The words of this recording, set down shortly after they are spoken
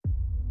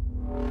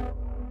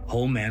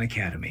Whole Man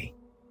Academy.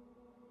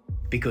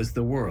 Because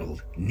the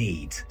world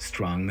needs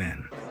strong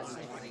men.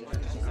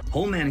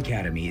 Whole Man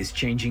Academy is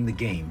changing the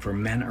game for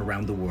men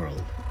around the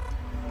world.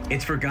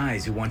 It's for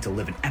guys who want to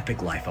live an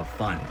epic life of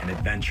fun and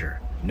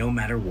adventure, no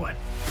matter what.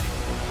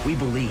 We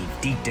believe,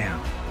 deep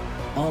down,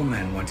 all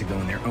men want to go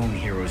on their own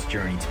hero's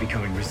journey to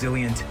becoming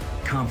resilient,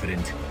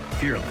 confident,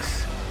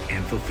 fearless,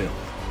 and fulfilled.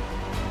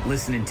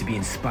 Listen in to be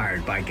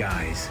inspired by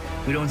guys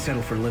who don't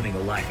settle for living a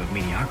life of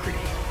mediocrity.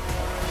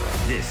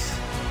 This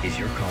is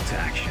your call to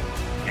action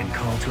and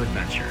call to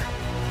adventure.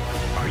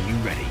 Are you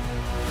ready?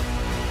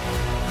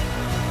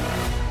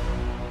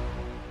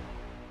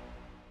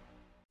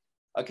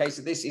 Okay,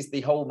 so this is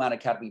the Whole Man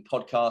Academy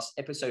podcast,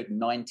 episode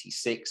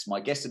 96. My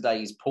guest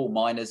today is Paul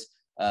Miners.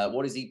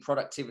 What is he?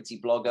 Productivity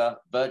blogger,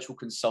 virtual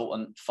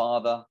consultant,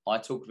 father. I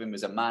talk of him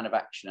as a man of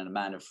action and a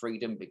man of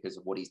freedom because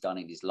of what he's done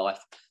in his life.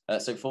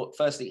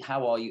 Firstly,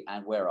 how are you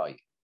and where are you?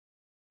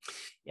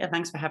 Yeah,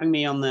 thanks for having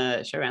me on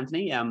the show,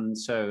 Anthony.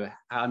 So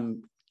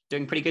I'm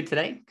doing pretty good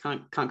today.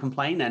 Can't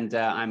complain. And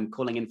I'm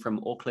calling in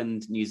from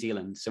Auckland, New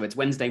Zealand. So it's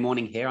Wednesday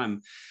morning here.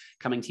 I'm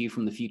coming to you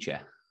from the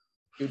future.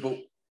 Good. Well,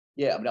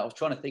 yeah, I mean, I was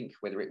trying to think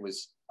whether it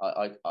was,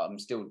 I'm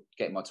still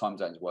getting my time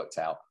zones worked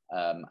out.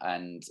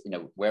 And, you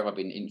know, where I've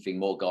been interviewing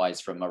more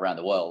guys from around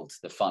the world,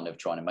 the fun of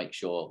trying to make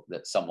sure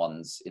that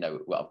someone's, you know,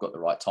 well, I've got the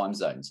right time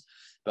zones.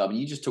 But I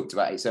mean, you just talked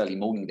about it's early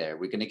morning there.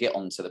 We're going to get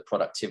onto the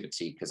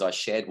productivity because I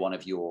shared one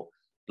of your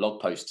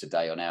blog posts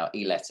today on our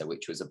e-letter,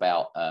 which was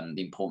about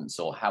the importance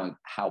or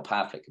how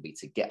powerful it could be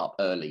to get up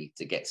early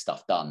to get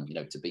stuff done, you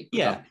know, to be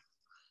productive.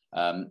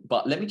 Yeah.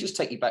 But let me just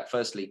take you back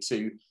firstly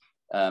to,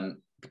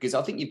 because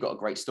I think you've got a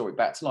great story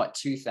back to like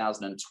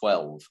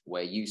 2012,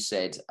 where you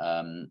said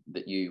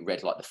that you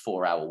read like the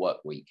 4-Hour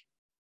Work Week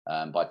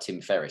by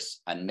Tim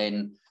Ferriss. And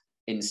then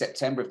in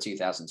September of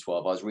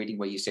 2012, I was reading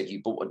where you said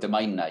you bought a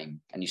domain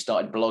name and you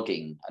started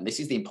blogging. And this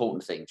is the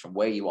important thing from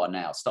where you are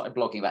now, started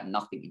blogging about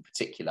nothing in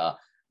particular,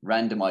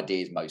 random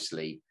ideas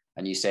mostly.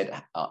 And you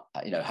said,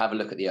 you know, have a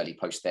look at the early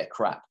posts, they're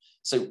crap.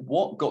 So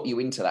what got you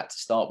into that to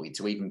start with,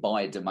 to even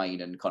buy a domain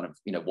and kind of,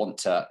 you know, want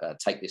to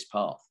take this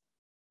path?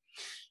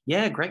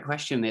 Yeah, great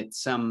question.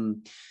 It's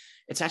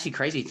actually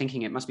crazy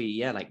thinking it must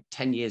be, like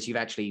 10 years. You've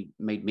actually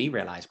made me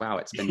realize, wow,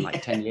 it's been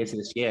like 10 years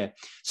this year.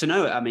 So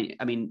no, I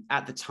mean,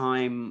 at the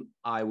time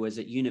I was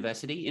at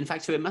university. In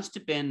fact, so it must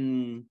have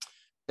been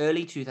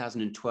early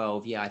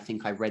 2012. Yeah, I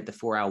think I read the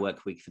 4-Hour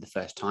Work Week for the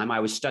first time. I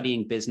was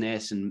studying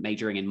business and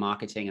majoring in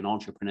marketing and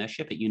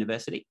entrepreneurship at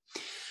university.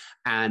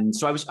 And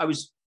so I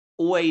was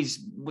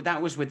always,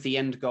 that was with the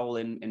end goal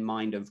in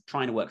mind of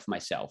trying to work for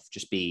myself,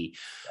 just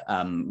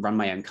run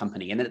my own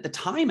company. And at the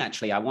time,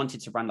 actually, I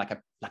wanted to run like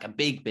a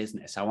big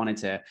business. I wanted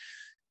to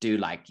do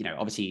like, you know,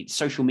 obviously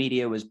social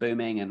media was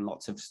booming and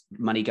lots of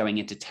money going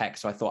into tech.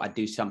 So I thought I'd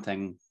do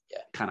something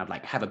kind of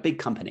like have a big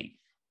company.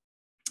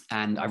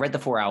 And I read the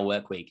 4-Hour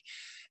Work Week.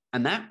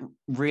 And that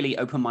really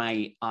opened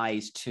my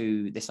eyes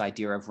to this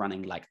idea of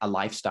running like a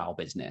lifestyle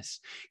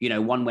business, you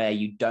know, one where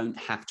you don't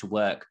have to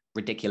work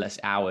ridiculous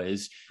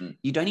hours.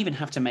 You don't even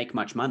have to make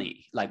much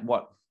money. Like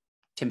what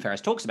Tim Ferriss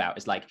talks about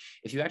is like,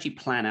 if you actually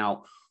plan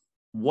out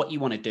what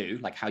you want to do,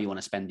 like how you want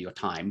to spend your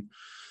time,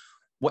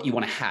 what you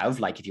want to have,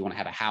 like if you want to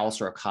have a house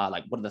or a car,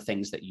 like what are the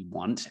things that you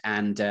want,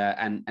 and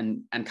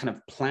kind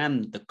of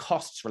plan the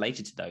costs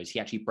related to those. He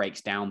actually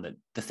breaks down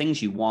the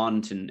things you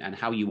want and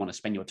how you want to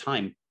spend your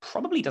time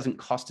probably doesn't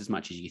cost as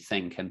much as you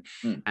think.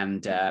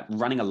 And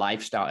running a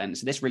lifestyle. And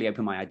so this really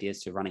opened my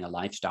ideas to running a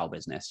lifestyle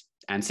business.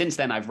 And since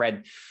then I've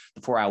read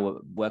the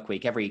 4-Hour Work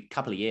Week every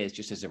couple of years,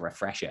 just as a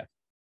refresher.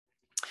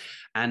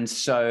 And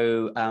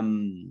so,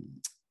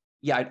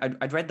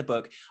 I'd read the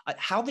book.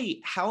 How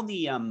the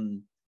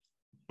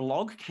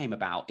blog came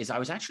about is I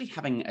was actually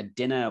having a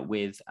dinner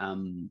with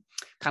kind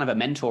of a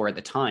mentor at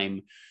the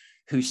time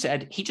who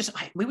said,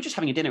 we were just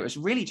having a dinner. It was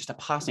really just a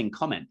passing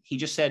comment. He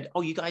just said,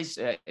 oh, you guys,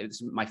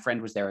 my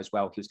friend was there as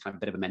well. He was kind of a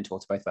bit of a mentor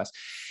to both of us.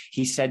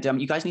 He said,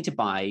 you guys need to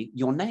buy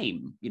your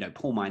name, you know,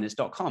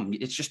 paulminers.com.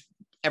 It's just,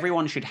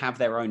 everyone should have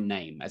their own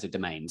name as a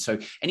domain. So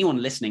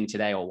anyone listening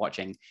today or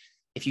watching,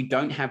 if you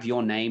don't have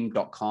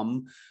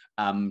yourname.com,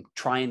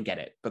 try and get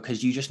it,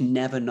 because you just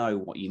never know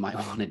what you might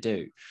want to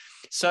do.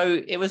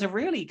 So it was a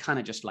really kind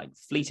of just like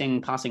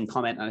fleeting passing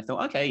comment. And I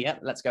thought, okay, yeah,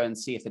 let's go and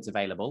see if it's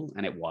available.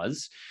 And it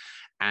was.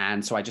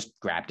 And so I just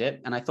grabbed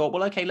it and I thought,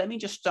 well, okay, let me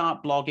just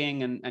start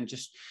blogging and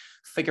just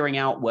figuring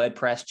out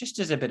WordPress just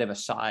as a bit of a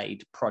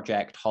side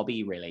project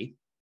hobby, really.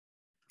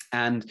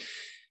 And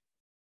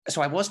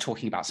so I was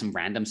talking about some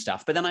random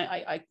stuff, but then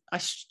I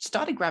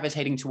started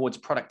gravitating towards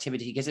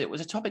productivity because it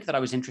was a topic that I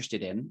was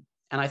interested in.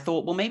 And I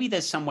thought, well, maybe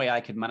there's some way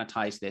I could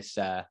monetize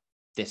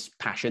this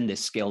passion,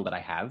 this skill that I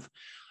have,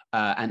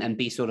 and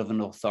be sort of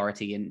an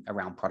authority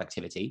around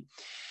productivity.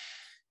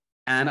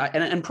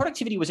 And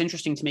productivity was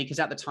interesting to me because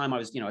at the time I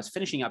was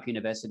finishing up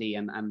university,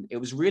 and it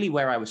was really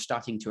where I was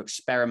starting to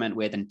experiment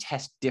with and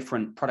test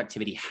different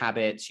productivity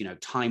habits,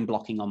 time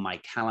blocking on my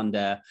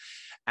calendar.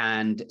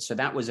 And so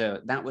that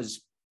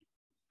was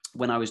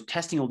when I was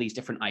testing all these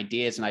different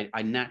ideas, and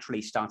I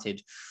naturally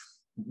started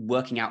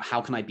working out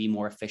how can I be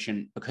more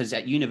efficient, because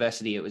at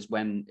university it was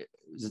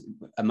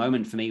a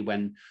moment for me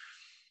when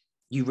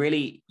you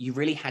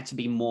really had to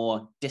be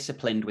more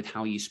disciplined with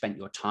how you spent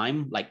your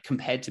time, like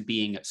compared to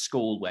being at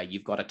school where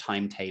you've got a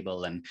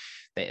timetable and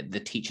the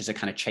teachers are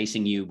kind of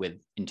chasing you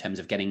in terms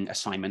of getting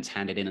assignments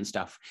handed in and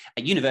stuff.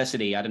 At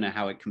university, I don't know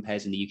how it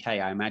compares in the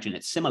UK. I imagine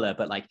it's similar,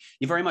 but like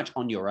you're very much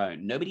on your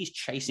own. Nobody's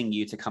chasing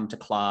you to come to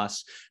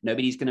class.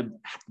 Nobody's going to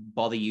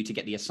bother you to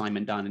get the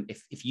assignment done. And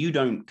if you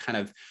don't kind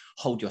of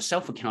hold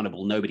yourself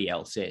accountable, nobody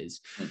else is.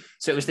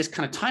 So it was this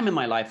kind of time in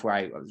my life where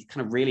I was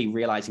kind of really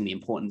realizing the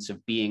importance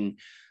of being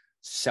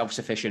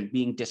self-sufficient,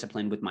 being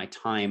disciplined with my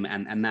time,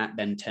 and that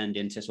then turned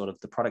into sort of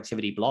the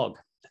productivity blog.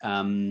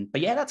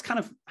 But yeah, that's kind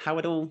of how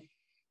it all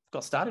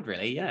got started,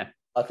 really. Yeah,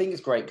 I think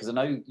it's great because I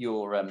know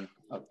you're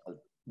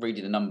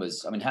reading the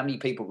numbers. I mean, how many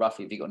people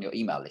roughly have you got on your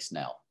email list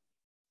now?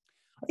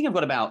 I think I've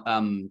got about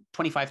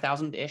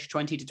 25,000-ish,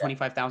 20 to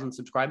 25,000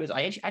 subscribers.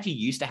 I actually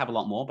used to have a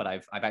lot more, but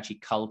I've actually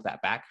culled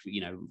that back,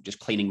 just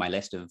cleaning my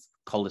list of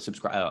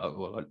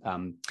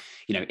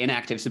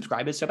inactive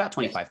subscribers. So about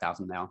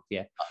 25,000 now.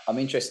 Yeah. I'm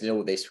interested in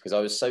all this because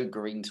I was so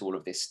green to all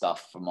of this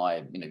stuff from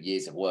my,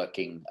 years of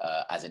working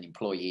as an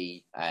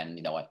employee.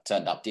 And, I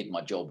turned up, did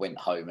my job, went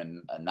home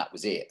and that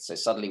was it. So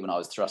suddenly when I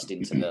was thrust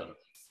into the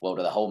world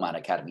of the Whole Man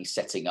Academy,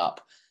 setting up,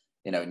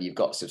 and you've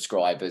got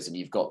subscribers and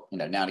you've got,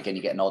 now and again,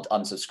 you get an odd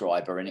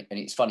unsubscriber. And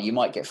it's funny, you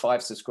might get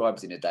 5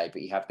 subscribers in a day,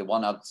 but you have the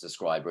one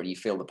unsubscriber and you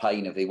feel the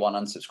pain of the one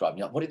unsubscriber.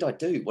 You're like, what did I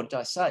do? What did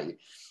I say?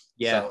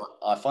 Yeah. So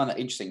I find that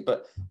interesting.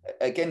 But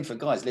again, for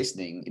guys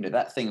listening,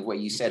 that thing where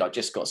you said, I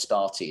just got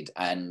started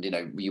and,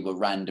 you were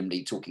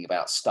randomly talking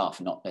about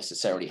stuff, not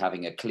necessarily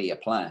having a clear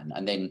plan.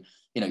 And then,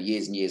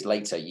 years and years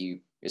later,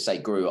 you say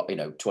grew up,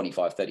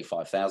 25,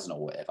 35,000 or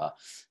whatever.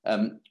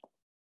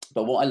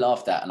 But what I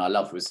laughed at and I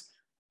loved was,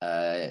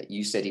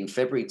 you said in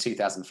February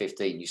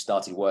 2015, you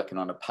started working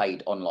on a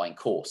paid online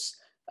course,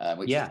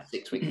 which is a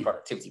 6-week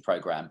productivity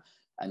program.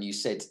 And you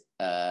said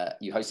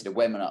you hosted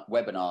a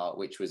webinar,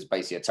 which was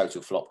basically a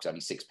total flop because only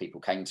 6 people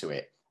came to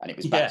it. And it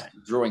was back to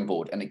the drawing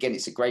board. And again,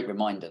 it's a great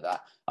reminder that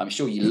I'm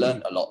sure you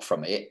learned a lot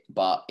from it,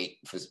 but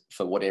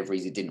for whatever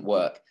reason, it didn't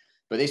work.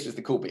 But this was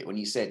the cool bit when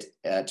you said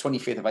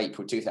 25th of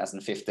April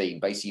 2015,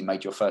 basically you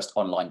made your first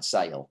online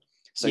sale.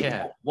 So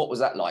what was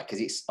that like?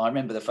 Because I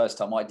remember the first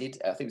time I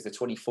did, I think it was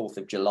the 24th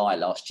of July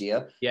last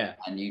year. Yeah.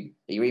 And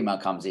your email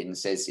comes in and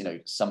says,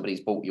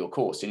 somebody's bought your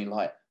course. And you're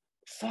like,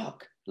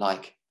 fuck,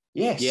 like,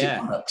 yes,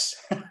 it works.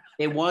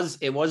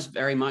 It was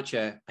very much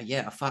a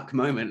fuck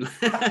moment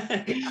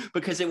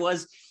because it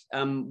was,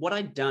 what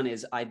I'd done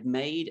is I'd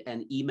made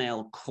an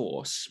email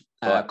course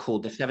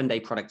called the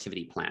 7-Day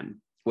Productivity Plan,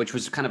 which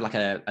was kind of like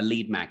a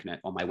lead magnet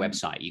on my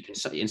website. You can,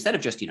 instead of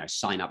just,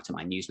 sign up to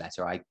my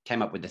newsletter, I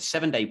came up with a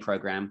 7-day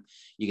program.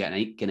 You're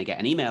going to get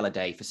an email a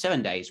day for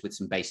 7 days with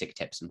some basic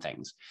tips and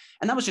things.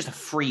 And that was just a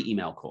free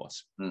email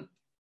course.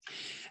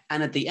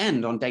 And at the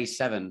end, on day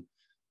 7,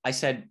 I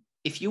said,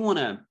 if you want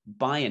to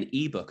buy an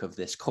ebook of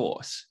this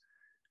course,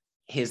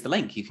 here's the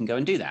link. You can go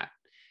and do that.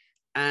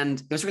 And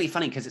it was really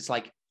funny because it's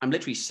like, I'm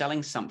literally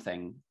selling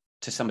something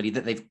to somebody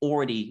that they've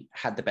already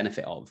had the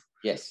benefit of.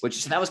 Yes.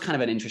 So that was kind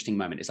of an interesting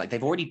moment. It's like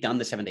they've already done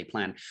the 7-day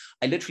plan.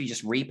 I literally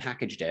just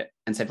repackaged it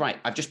and said, right,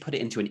 I've just put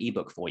it into an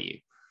ebook for you.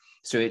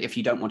 So if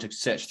you don't want to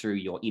search through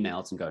your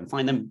emails and go and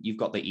find them, you've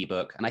got the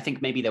ebook. And I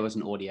think maybe there was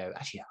an audio.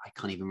 Actually, I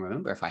can't even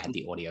remember if I had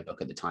the audio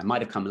book at the time.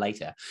 Might have come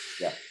later.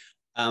 Yeah.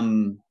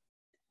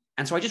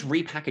 And so I just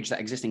repackaged that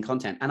existing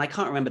content. And I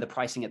can't remember the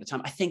pricing at the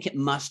time. I think it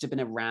must have been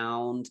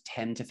around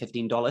 $10 to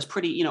 $15,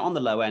 pretty, on the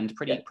low end,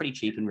 pretty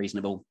cheap and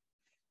reasonable.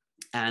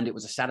 And it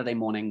was a Saturday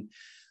morning.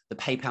 The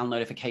PayPal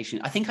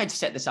notification, I think I'd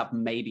set this up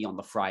maybe on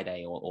the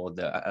Friday or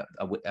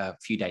a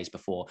few days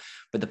before,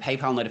 but the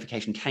PayPal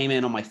notification came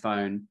in on my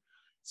phone.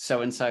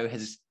 So-and-so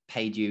has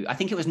paid you, I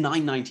think it was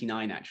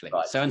 $9.99 actually.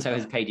 Right. So-and-so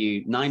has paid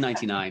you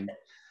 $9.99.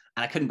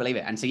 And I couldn't believe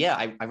it. And so,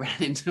 I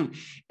ran into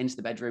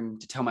the bedroom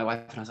to tell my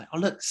wife and I was like, oh,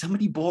 look,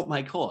 somebody bought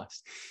my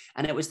course.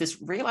 And it was this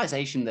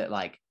realization that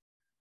like,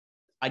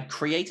 I'd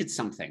created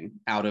something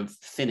out of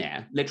thin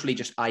air, literally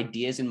just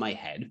ideas in my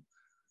head.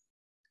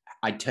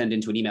 I turned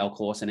into an email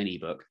course and an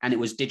ebook, and it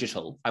was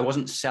digital. I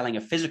wasn't selling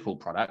a physical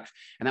product.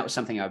 And that was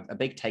something, a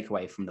big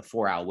takeaway from the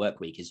 4-hour work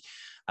week is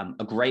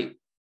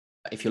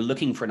if you're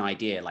looking for an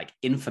idea, like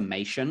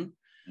information,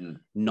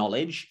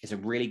 knowledge is a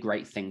really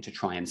great thing to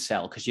try and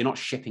sell because you're not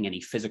shipping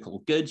any physical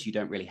goods. You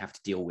don't really have to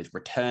deal with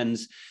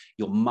returns.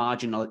 Your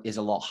margin is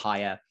a lot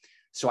higher.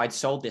 So I'd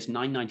sold this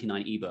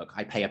 $9.99 ebook.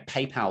 I pay a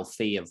PayPal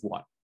fee of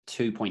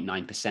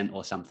 2.9%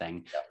 or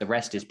something. Yeah. The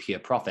rest is pure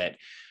profit.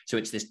 So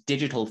it's this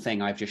digital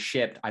thing I've just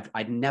shipped.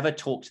 I'd never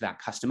talked to that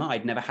customer.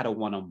 I'd never had a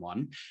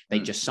one-on-one. They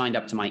just signed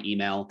up to my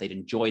email. They'd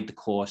enjoyed the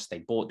course. They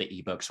bought the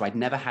ebook. So I'd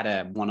never had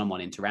a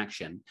one-on-one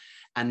interaction.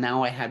 And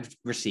now I had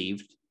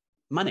received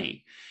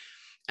money.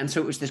 And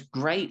so it was this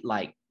great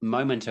like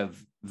moment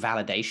of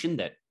validation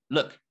that,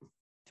 look,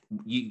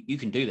 you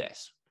can do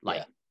this.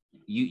 Like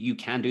you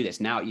can do this.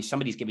 Now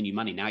somebody's giving you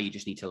money. Now you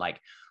just need to like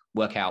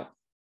work out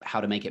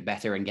how to make it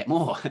better and get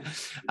more.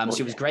 So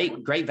it was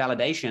great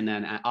validation.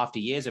 And after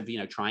years of,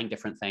 trying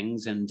different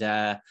things, and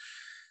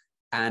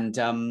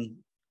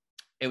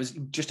it was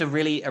just a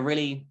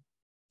really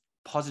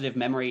positive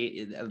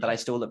memory that I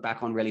still look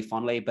back on really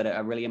fondly, but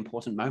a really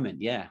important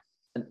moment. Yeah.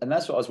 And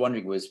that's what I was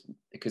wondering, was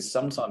because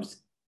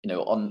sometimes,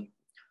 on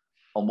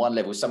one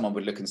level, someone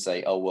would look and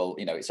say, oh, well,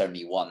 it's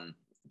only one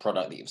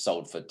product that you've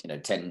sold for,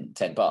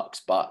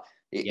 $10, but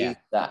it is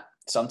that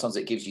sometimes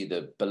it gives you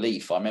the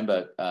belief. I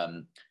remember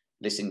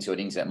listening to an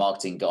internet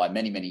marketing guy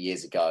many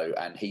years ago,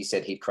 and he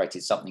said he'd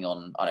created something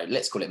on, I don't know,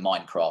 let's call it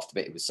Minecraft,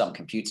 but it was some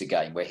computer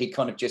game where he'd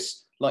kind of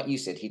just, like you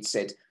said,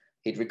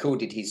 he'd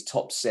recorded his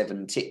top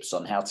 7 tips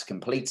on how to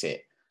complete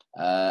it,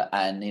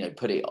 and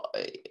put it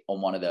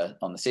on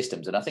on the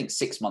systems. And I think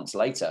 6 months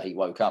later, he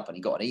woke up and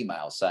he got an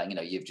email saying,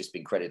 you've just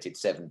been credited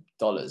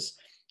 $7,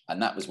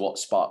 and that was what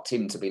sparked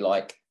him to be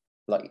like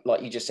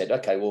you just said,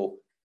 okay, well,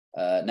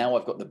 now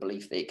I've got the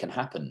belief that it can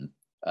happen.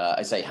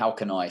 I say, how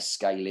can I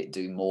scale it,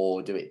 do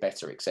more, do it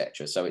better,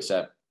 etc. So it's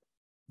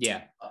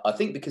I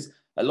think because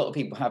a lot of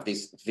people have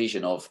this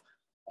vision of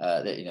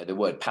the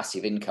word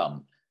passive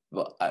income,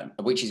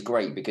 which is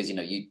great because you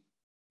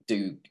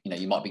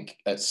might be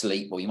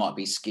asleep, or you might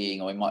be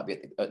skiing, or you might be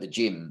at the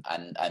gym,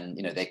 and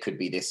there could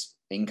be this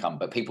income,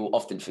 but people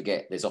often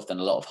forget there's often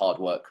a lot of hard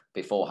work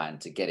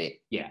beforehand to get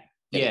it. Yeah.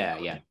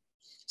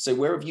 So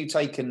where have you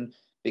taken,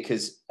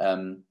 because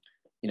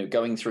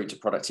going through to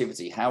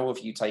productivity, how have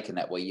you taken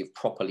that where you've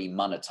properly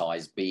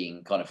monetized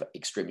being kind of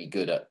extremely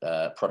good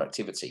at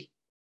productivity?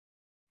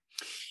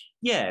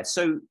 Yeah.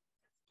 So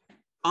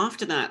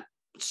after that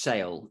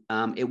sale,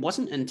 it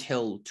wasn't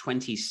until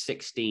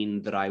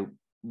 2016 that I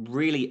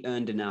really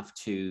earned enough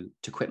to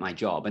quit my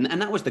job.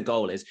 And that was the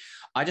goal, is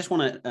I just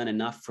want to earn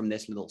enough from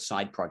this little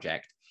side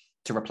project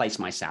to replace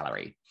my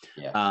salary.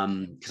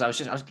 Because I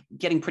was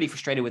getting pretty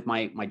frustrated with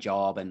my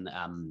job, and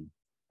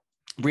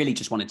really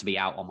just wanted to be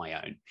out on my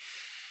own.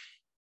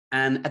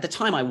 And at the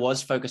time I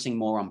was focusing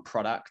more on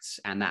products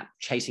and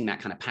chasing that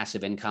kind of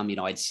passive income.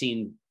 I'd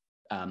seen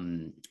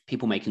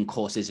people making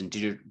courses in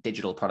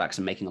digital products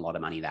and making a lot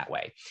of money that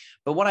way.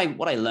 But what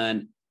I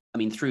learned,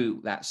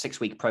 through that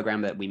 6-week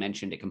program that we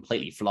mentioned, it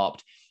completely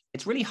flopped.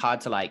 It's really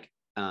hard to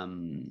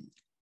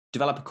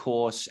develop a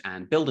course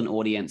and build an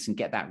audience and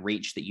get that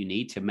reach that you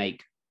need to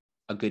make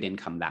a good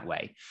income that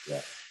way.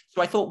 Yeah.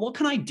 So I thought, what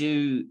can I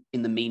do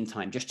in the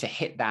meantime just to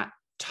hit that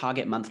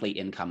target monthly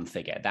income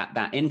figure,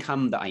 that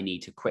income that I need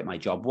to quit my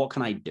job? What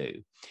can I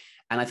do?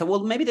 And I thought,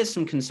 well, maybe there's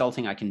some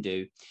consulting I can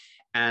do,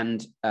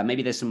 and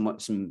maybe there's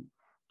some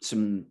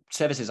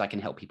services I can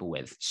help people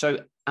with. So,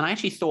 and I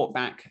actually thought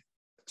back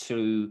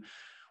to,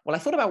 I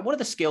thought about what are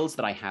the skills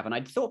that I have, and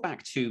I thought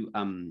back to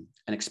an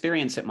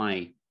experience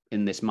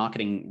in this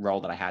marketing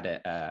role that I had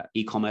at an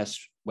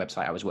e-commerce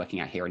website I was working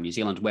at here in New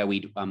Zealand, where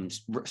we'd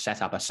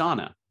set up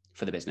Asana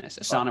for the business.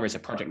 Asana is a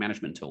project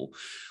management tool.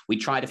 We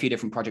tried a few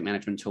different project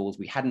management tools.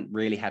 We hadn't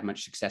really had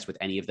much success with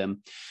any of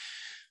them.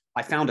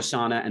 I found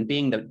Asana, and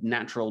being the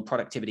natural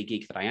productivity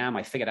geek that I am,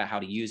 I figured out how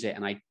to use it,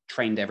 and I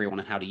trained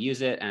everyone on how to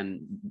use it.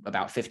 And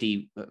about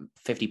 50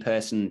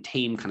 person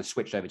team kind of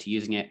switched over to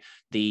using it.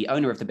 The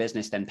owner of the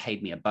business then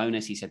paid me a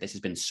bonus. He said, this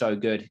has been so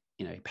good.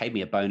 He paid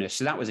me a bonus.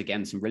 So that was,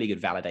 again, some really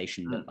good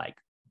validation that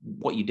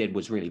what you did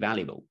was really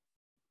valuable.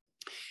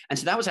 And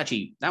so that was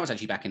actually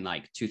back in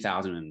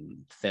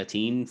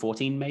 2013,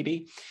 14,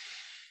 maybe.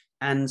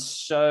 And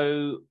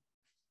so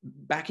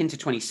back into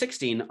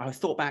 2016, I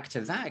thought back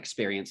to that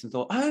experience and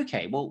thought, oh,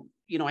 okay, well,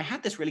 I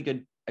had this really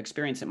good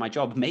experience at my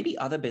job. Maybe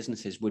other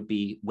businesses would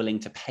be willing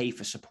to pay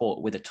for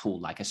support with a tool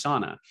like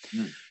Asana.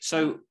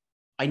 So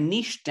I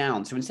niched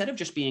down. So instead of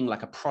just being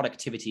like a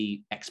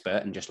productivity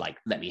expert and just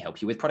let me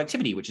help you with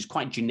productivity, which is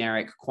quite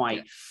generic,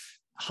 quite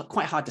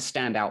hard to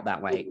stand out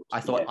that way,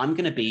 I thought, I'm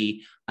going to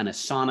be an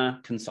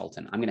Asana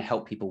consultant. I'm going to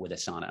help people with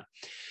Asana.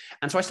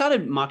 And so I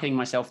started marketing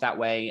myself that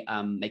way,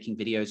 making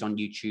videos on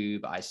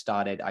YouTube.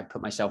 I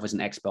put myself as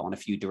an expert on a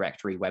few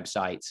directory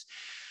websites.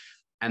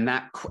 And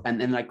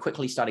then I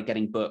quickly started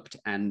getting booked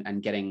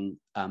and getting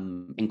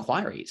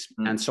inquiries.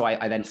 And so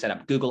I then set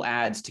up Google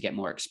Ads to get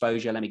more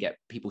exposure. Let me get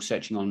people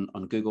searching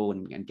on Google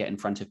and get in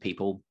front of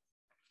people.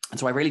 And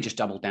so I really just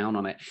doubled down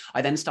on it.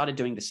 I then started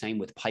doing the same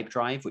with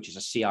Pipedrive, which is a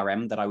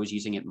CRM that I was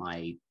using at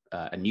my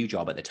a new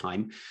job at the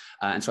time.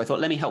 And so I thought,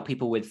 let me help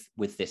people with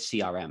this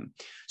CRM.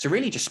 So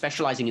really just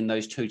specializing in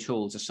those two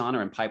tools, Asana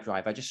and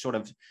Pipedrive, I just sort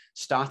of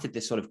started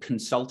this sort of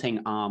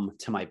consulting arm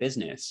to my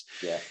business.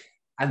 Yeah.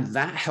 And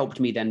that helped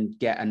me then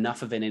get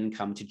enough of an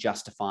income to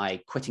justify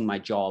quitting my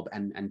job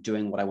and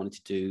doing what I wanted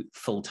to do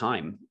full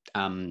time.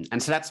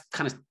 And so that's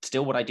kind of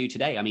still what I do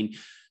today. I mean,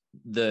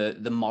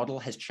 the model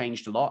has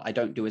changed a lot. I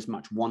don't do as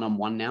much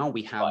one-on-one now.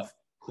 We have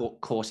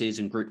courses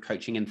and group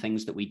coaching and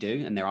things that we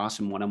do, and there are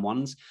some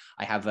one-on-ones.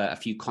 I have a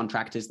few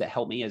contractors that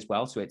help me as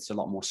well, so it's a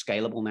lot more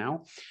scalable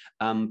now.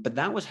 But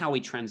that was how I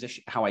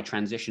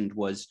transitioned,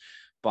 was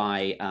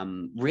by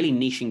really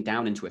niching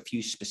down into a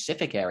few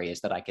specific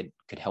areas that I could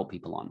help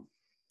people on.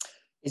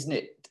 Isn't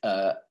it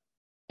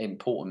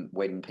important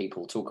when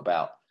people talk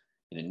about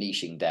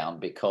niching down,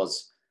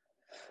 because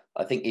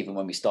I think even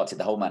when we started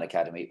the Whole Man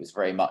Academy, it was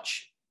very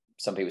much,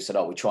 some people said,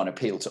 oh, we're trying to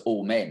appeal to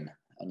all men.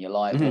 And you're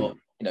like, well,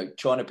 you know,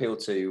 trying to appeal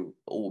to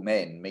all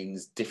men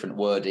means different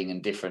wording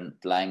and different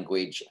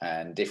language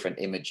and different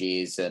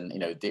images and, you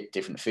know,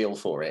 different feel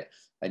for it.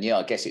 And yeah,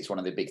 I guess it's one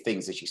of the big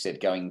things, as you said,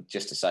 going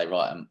just to say,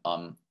 right,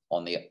 I'm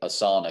on the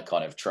Asana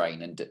kind of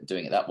train, and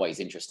doing it that way is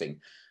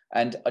interesting.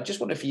 And I just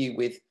wonder for you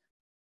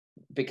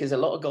because a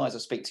lot of guys I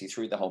speak to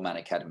through the Whole Man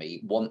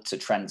Academy want to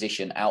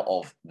transition out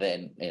of their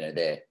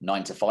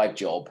 9-to-5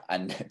 job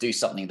and do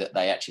something that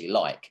they actually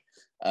like.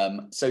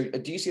 So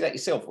do you see that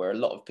yourself, where a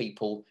lot of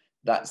people,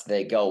 that's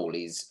their goal,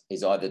 is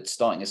either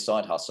starting a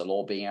side hustle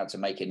or being able to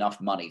make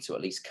enough money to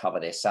at least cover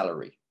their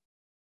salary?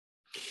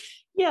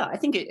 Yeah, I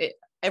think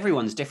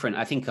everyone's different.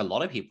 I think a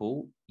lot of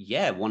people,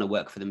 want to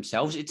work for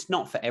themselves. It's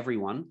not for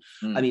everyone.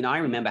 I mean, I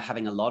remember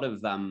having a lot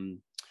of,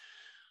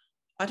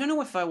 I don't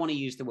know if I want to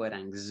use the word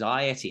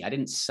anxiety. I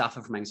didn't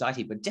suffer from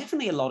anxiety, but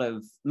definitely a lot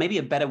of, maybe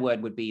a better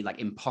word would be like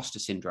imposter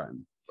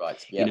syndrome.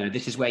 Right. Yeah. You know,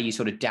 this is where you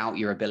sort of doubt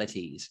your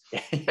abilities.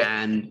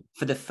 And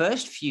for the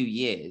first few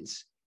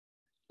years,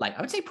 like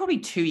I would say probably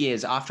 2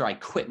 years after I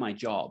quit my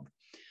job,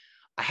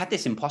 I had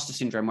this imposter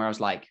syndrome where I was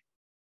like,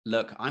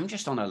 look, I'm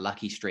just on a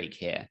lucky streak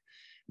here.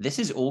 This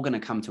is all going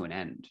to come to an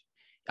end.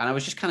 And I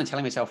was just kind of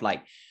telling myself,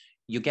 like,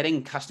 you're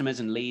getting customers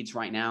and leads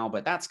right now,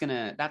 but that's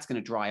gonna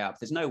dry up.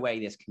 There's no way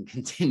this can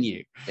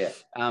continue. Yeah.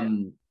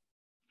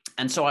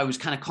 And so I was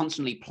kind of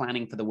constantly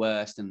planning for the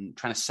worst and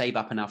trying to save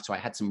up enough so I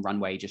had some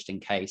runway just in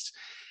case.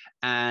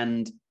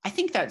 And I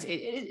think that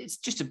it's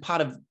just a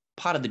part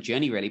of the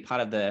journey, really,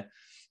 part of the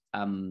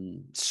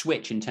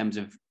switch in terms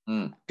of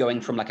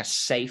going from like a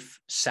safe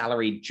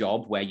salaried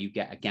job where you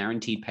get a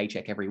guaranteed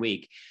paycheck every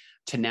week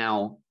to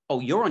now, oh,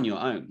 you're on your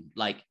own.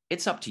 Like,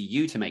 it's up to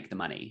you to make the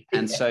money.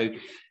 And so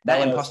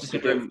that imposter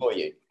syndrome for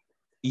you.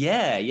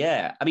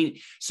 Yeah. I mean,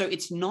 so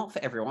it's not for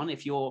everyone.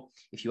 If you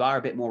are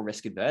a bit more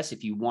risk adverse,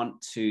 if you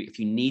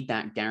need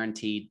that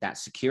guaranteed, that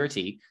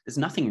security, there's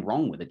nothing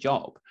wrong with a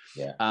job.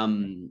 Yeah.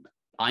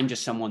 I'm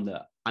just someone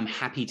that I'm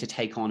happy to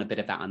take on a bit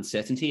of that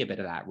uncertainty, a bit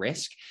of that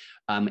risk,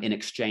 in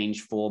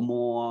exchange for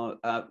more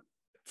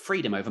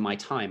freedom over my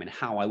time and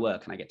how I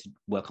work, and I get to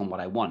work on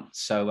what I want.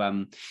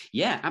 So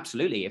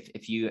absolutely.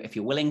 If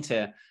you're willing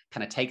to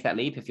kind of take that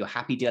leap, if you're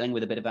happy dealing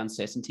with a bit of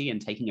uncertainty and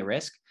taking a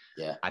risk,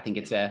 I think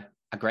it's a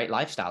great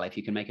lifestyle if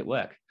you can make it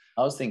work.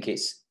 I was thinking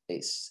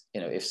it's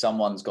if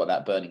someone's got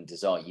that burning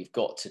desire, you've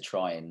got to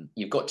try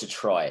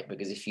it,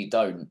 because if you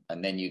don't,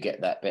 and then you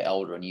get that bit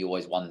older and you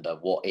always wonder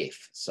what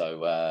if. So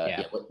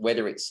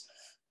whether it's,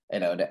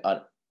 I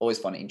always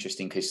find it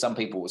interesting because some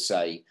people will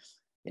say,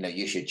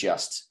 you should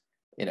just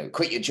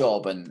quit your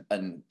job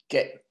and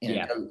get,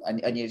 go,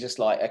 and you're just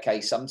like,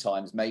 okay,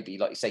 sometimes maybe,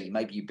 like you say,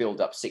 maybe you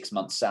build up 6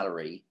 months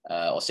salary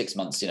or 6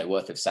 months,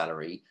 worth of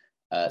salary,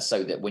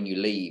 so that when you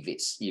leave,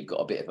 you've got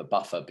a bit of a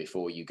buffer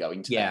before you go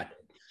into that.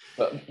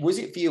 But was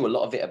it for you a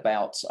lot of it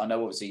about, I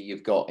know obviously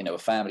you've got, a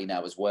family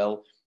now as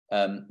well,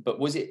 but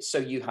was it so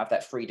you have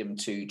that freedom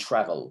to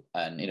travel?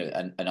 And,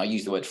 and I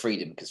use the word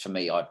freedom because for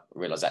me, I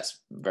realize that's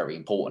very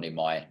important in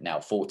my now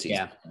 40s,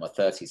 in my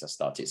 30s I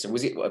started. So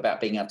was it about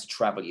being able to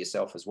travel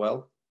yourself as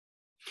well?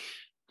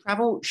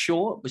 Travel,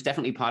 sure, was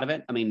definitely part of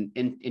it. I mean,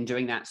 in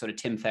doing that sort of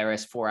Tim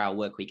Ferriss 4-hour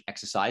work week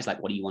exercise,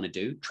 like, what do you want to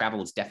do?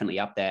 Travel is definitely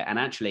up there. And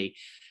actually,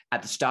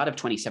 at the start of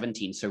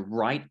 2017, so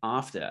right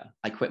after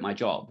I quit my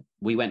job,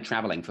 we went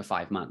traveling for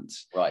 5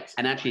 months. Right.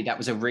 And actually, that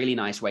was a really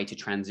nice way to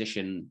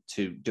transition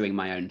to doing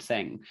my own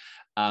thing.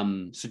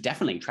 So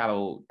definitely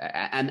travel.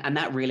 And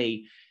that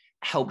really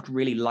helped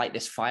really light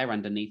this fire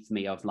underneath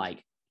me of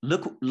like,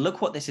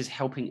 look what this is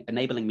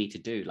enabling me to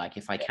do. Like,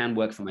 if I can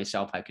work for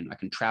myself, I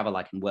can travel,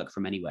 I can work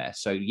from anywhere.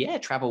 So yeah,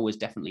 travel was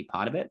definitely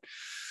part of it.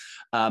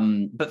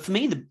 But for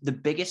me, the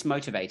biggest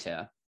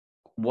motivator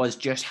was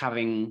just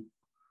having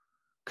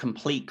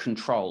complete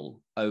control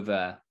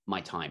over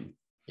my time.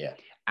 Yeah.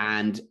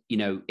 And,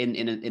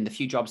 in the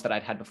few jobs that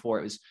I'd had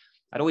before,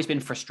 I'd always been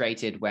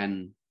frustrated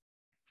when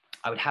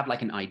I would have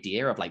like an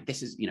idea of like,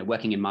 this is,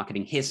 working in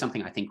marketing, here's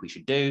something I think we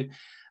should do.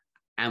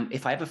 And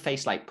if I ever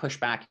face like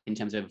pushback in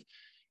terms of,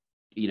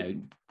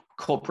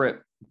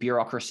 corporate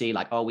bureaucracy,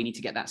 like, oh, we need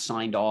to get that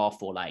signed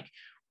off, or like,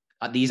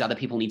 these other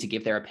people need to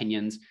give their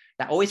opinions.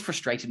 That always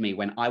frustrated me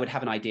when I would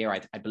have an idea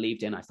I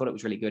believed in, I thought it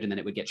was really good, and then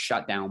it would get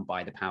shut down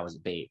by the powers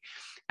that be.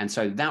 And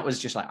so that was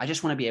just like, I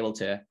just want to be able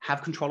to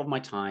have control of my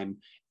time,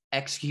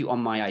 execute on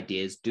my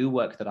ideas, do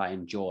work that I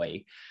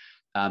enjoy.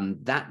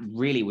 That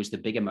really was the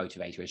bigger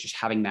motivator, is just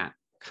having that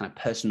kind of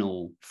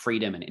personal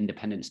freedom and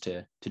independence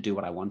to do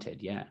what I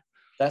wanted. Yeah.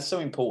 That's so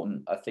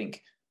important, I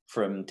think,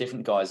 from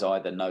different guys I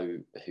either know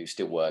who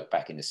still work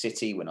back in the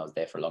city when I was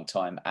there for a long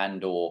time,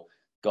 and or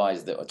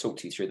guys that I talked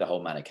to through the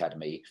Whole Man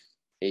Academy,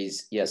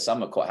 is,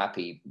 some are quite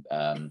happy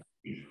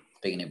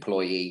being an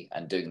employee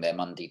and doing their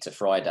Monday to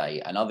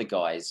Friday, and other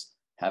guys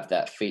have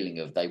that feeling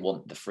of they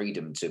want the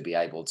freedom to be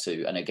able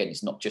to, and again,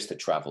 it's not just the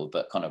travel,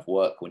 but kind of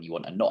work when you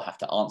want and not have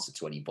to answer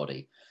to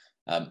anybody.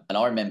 And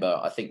I remember,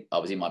 I think I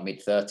was in my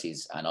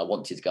mid-30s and I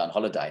wanted to go on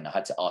holiday and I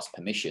had to ask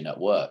permission at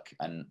work,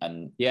 and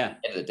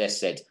the desk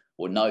said,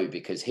 or no,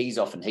 because he's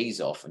off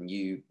and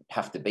you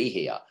have to be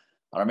here.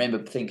 I remember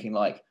thinking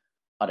like,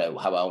 I don't know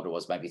how old I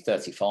was, maybe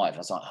 35. I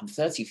was like, I'm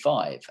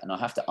 35 and I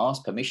have to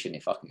ask permission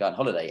if I can go on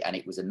holiday. And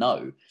it was a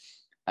no.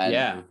 And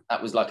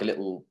that was like a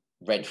little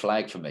red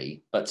flag for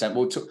me. But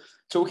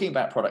talking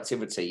about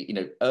productivity, you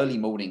know, early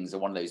mornings are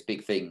one of those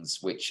big things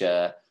which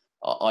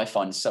I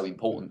find so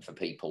important for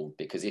people,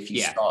 because if you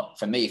start,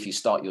 for me, if you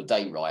start your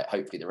day right,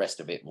 hopefully the rest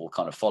of it will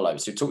kind of follow.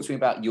 So talk to me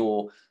about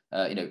your,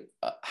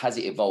 has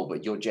it evolved,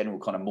 but your general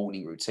kind of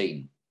morning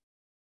routine?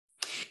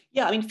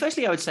 Yeah, I mean,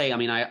 firstly, I would say, I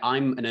mean,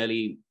 I'm an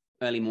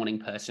early morning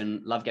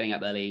person, love getting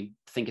up early,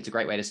 think it's a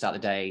great way to start the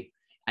day.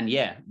 And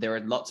yeah, there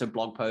are lots of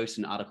blog posts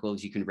and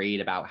articles you can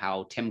read about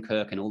how Tim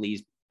Cook and all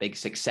these big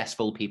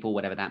successful people,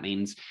 whatever that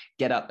means,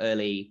 get up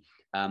early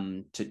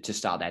to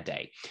start their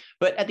day.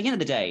 But at the end of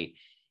the day,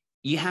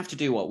 you have to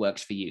do what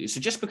works for you.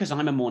 So just because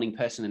I'm a morning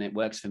person and it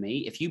works for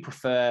me, if you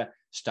prefer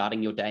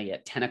starting your day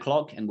at 10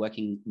 o'clock and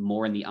working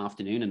more in the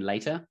afternoon and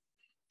later,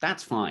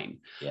 that's fine.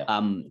 Yeah.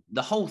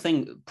 The whole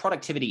thing,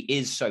 productivity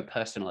is so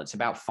personal. It's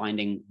about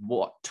finding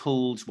what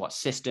tools, what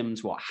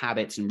systems, what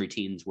habits and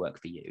routines work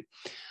for you.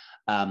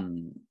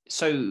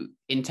 So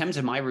in terms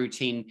of my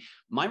routine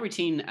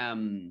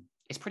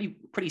is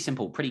pretty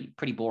simple,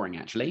 pretty boring,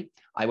 actually.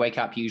 I wake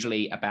up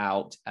usually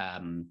about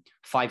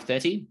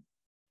 5:30.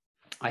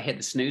 I hit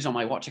the snooze on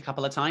my watch a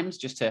couple of times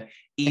just to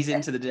ease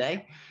into the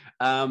day.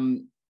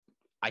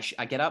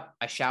 I get up,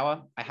 I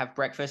shower, I have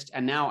breakfast,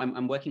 and now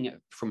I'm working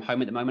from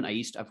home at the moment.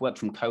 I've worked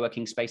from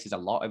co-working spaces a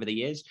lot over the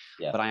years,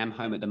 but I am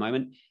home at the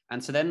moment.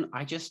 And so then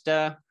I just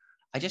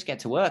get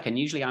to work, and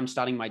usually I'm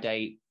starting my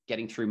day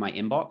getting through my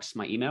inbox,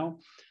 my email.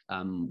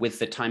 With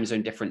the time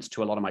zone difference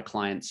to a lot of my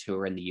clients who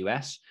are in the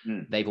US,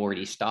 they've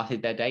already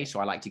started their day.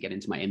 So I like to get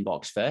into my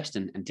inbox first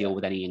and deal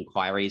with any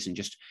inquiries and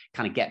just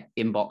kind of get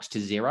inbox to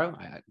zero.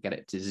 I get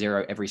it to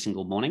zero every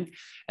single morning.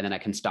 And then I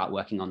can start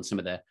working on some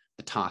of the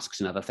tasks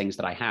and other things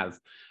that I have.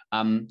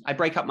 I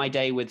break up my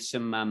day with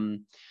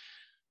some,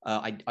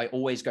 I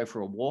always go for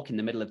a walk in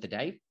the middle of the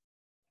day,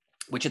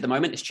 which at the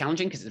moment is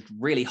challenging because it's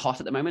really hot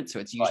at the moment. So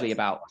it's usually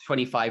about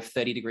 25,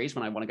 30 degrees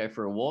when I want to go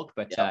for a walk,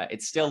 but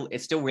it's still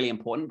really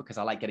important because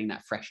I like getting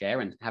that fresh air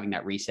and having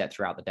that reset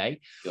throughout the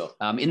day. Sure.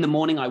 In the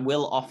morning, I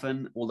will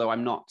often, although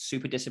I'm not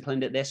super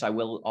disciplined at this, I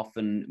will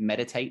often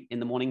meditate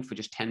in the morning for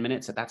just 10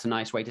 minutes. So that's a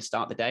nice way to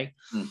start the day.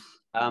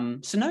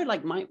 So no,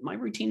 like my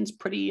routine's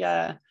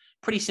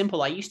pretty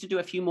simple. I used to do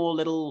a few more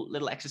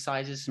little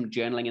exercises, some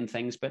journaling and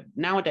things, but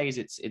nowadays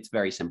it's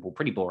very simple,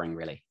 pretty boring,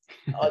 really.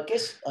 I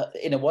guess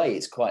in a way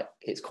it's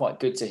quite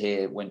good to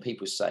hear when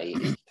people say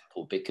it's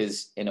simple,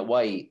 because in a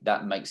way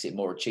that makes it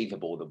more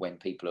achievable than when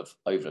people have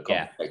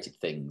overcomplicated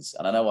things.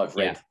 And I know I've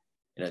read,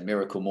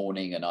 Miracle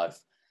Morning, and I've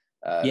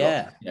so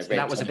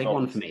that was a big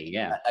one for me.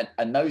 Yeah,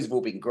 and those have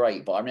all been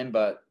great. But I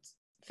remember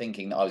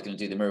thinking that I was going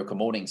to do the Miracle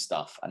Morning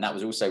stuff, and that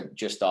was also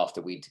just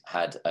after we'd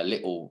had a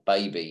little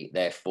baby.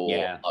 Therefore,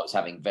 I was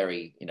having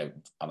very,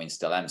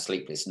 still am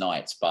sleepless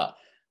nights, but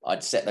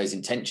I'd set those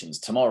intentions.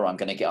 Tomorrow I'm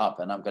going to get up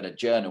and I'm going to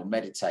journal,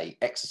 meditate,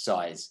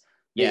 exercise.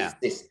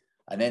 This.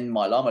 And then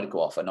my alarm would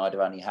go off and I'd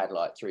have only had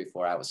like 3 or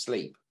 4 hours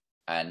sleep,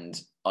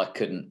 and I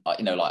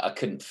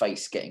couldn't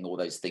face getting all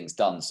those things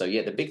done. So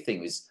yeah, the big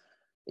thing is,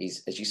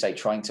 as you say,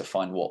 trying to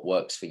find what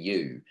works for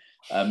you.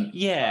 And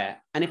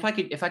if I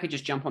could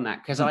just jump on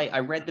that, because I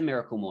read the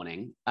Miracle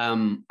Morning,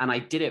 and I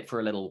did it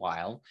for a little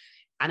while,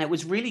 and it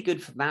was really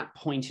good for that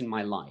point in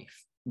my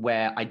life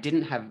where I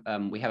didn't have,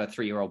 we have a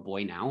 3-year-old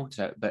boy now,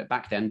 but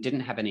back then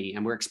didn't have any,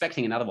 and we're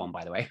expecting another one,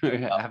 by the way, we're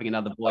having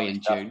another boy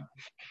in June.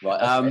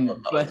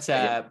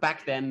 Right.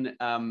 Back then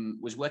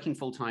was working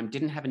full time,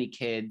 didn't have any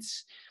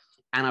kids.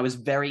 And I was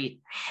very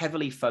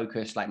heavily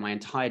focused, like my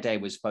entire day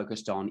was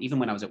focused on, even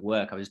when I was at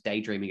work, I was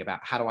daydreaming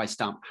about how do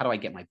I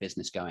get my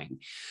business going?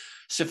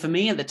 So for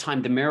me at the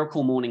time, the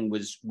Miracle Morning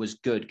was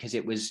good because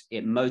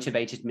it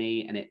motivated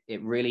me, and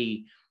it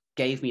really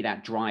gave me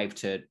that drive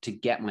to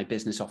get my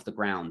business off the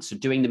ground. So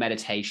doing the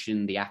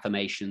meditation, the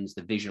affirmations,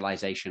 the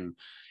visualization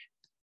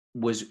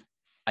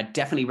I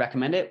definitely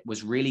recommend it,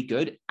 was really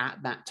good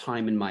at that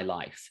time in my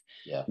life.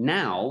 Yeah.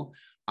 Now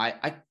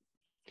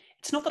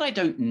it's not that I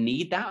don't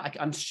need that.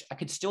 I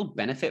could still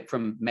benefit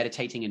from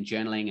meditating and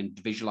journaling and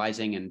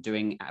visualizing and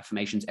doing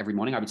affirmations every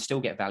morning. I would still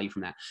get value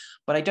from that,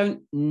 but I don't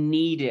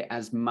need it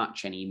as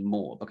much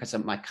anymore because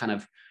of my kind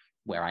of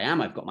where I am.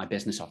 I've got my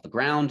business off the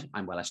ground.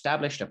 I'm well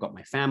established. I've got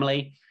my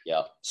family.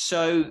 Yeah.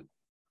 So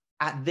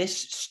at this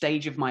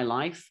stage of my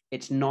life,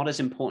 it's not as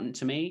important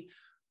to me.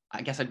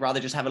 I guess I'd rather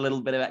just have a little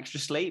bit of extra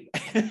sleep.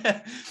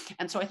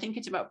 And so I think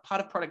it's about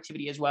part of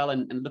productivity as well.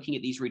 And looking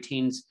at these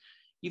routines,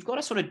 you've got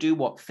to sort of do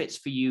what fits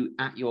for you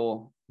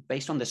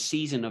based on the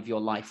season of your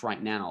life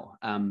right now.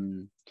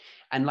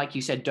 And like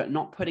you said,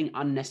 not putting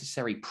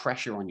unnecessary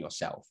pressure on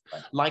yourself.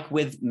 Right. Like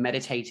with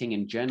meditating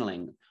and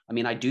journaling. I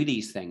mean, I do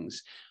these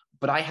things,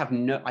 but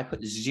I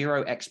put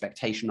zero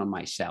expectation on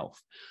myself.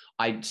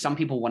 Some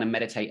people want to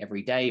meditate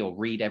every day or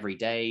read every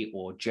day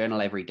or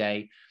journal every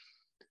day.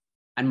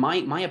 And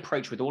my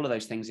approach with all of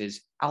those things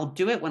is I'll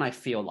do it when I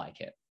feel like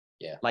it.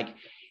 Yeah. Like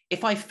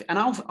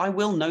I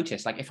will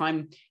notice, like if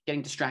I'm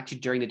getting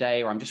distracted during the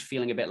day or I'm just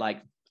feeling a bit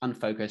like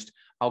unfocused,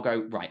 I'll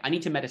go, right, I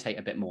need to meditate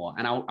a bit more.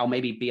 And I'll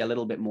maybe be a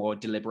little bit more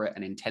deliberate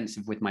and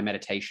intensive with my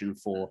meditation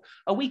for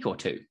a week or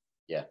two.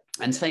 Yeah.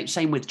 And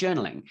same with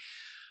journaling.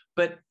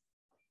 But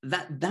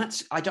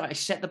I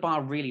set the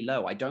bar really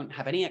low. I don't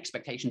have any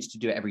expectations to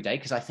do it every day,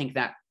 because I think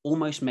that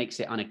almost makes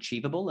it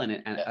unachievable,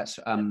 and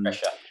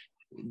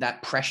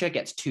that pressure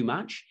gets too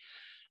much.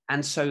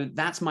 And so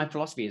that's my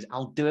philosophy: is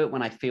I'll do it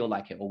when I feel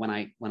like it, or when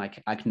I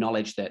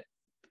acknowledge that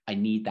I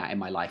need that in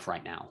my life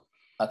right now.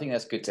 I think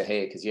that's good to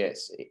hear, because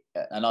yes,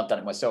 and I've done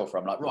it myself,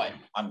 where I'm like, right,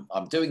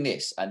 I'm doing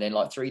this, and then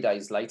like 3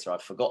 days later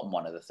I've forgotten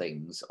one of the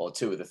things or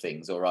two of the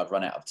things, or I've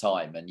run out of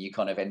time, and you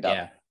kind of end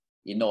up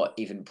you're not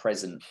even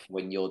present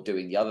when you're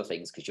doing the other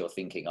things, because you're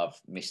thinking I've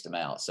missed them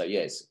out. So yeah,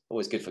 it's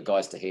always good for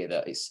guys to hear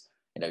that it's,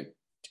 you know,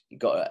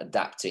 you've got to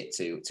adapt it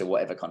to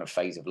whatever kind of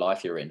phase of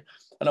life you're in.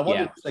 And I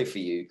wanted to say for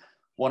you,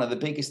 one of the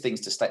biggest things,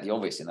 to state the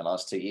obvious, in the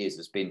last 2 years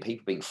has been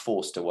people being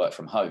forced to work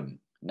from home.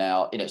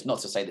 Now, you know, it's not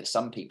to say that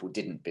some people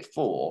didn't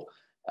before,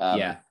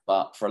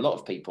 but for a lot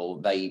of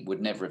people, they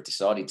would never have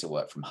decided to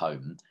work from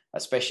home,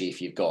 especially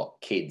if you've got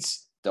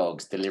kids,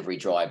 dogs, delivery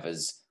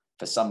drivers.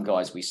 For some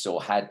guys we saw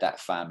had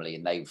that family,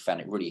 and they found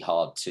it really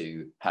hard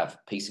to have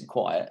peace and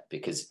quiet,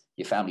 because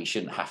your family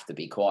shouldn't have to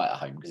be quiet at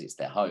home because it's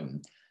their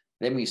home.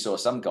 Then we saw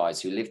some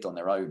guys who lived on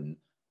their own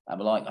and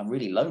were like, I'm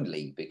really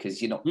lonely,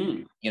 because you're not,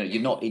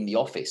 you're not in the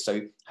office. So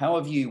how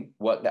have you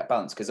worked that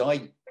balance? Because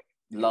I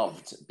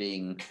loved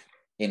being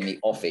in the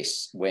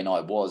office when I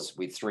was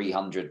with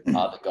 300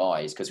 other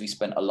guys, because we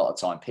spent a lot of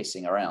time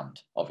pissing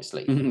around,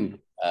 obviously.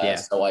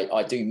 So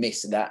I do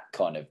miss that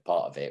kind of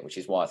part of it, which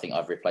is why I think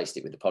I've replaced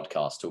it with the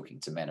podcast, talking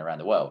to men around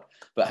the world.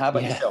 But how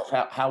about yourself?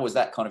 How was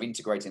that kind of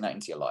integrating that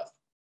into your life?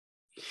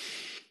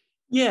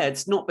 Yeah,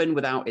 it's not been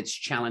without its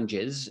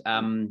challenges.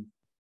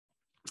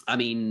 I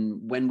mean,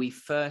 when we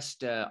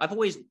first, I've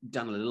always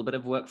done a little bit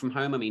of work from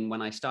home. I mean,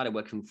 when I started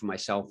working for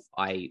myself,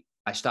 I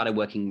started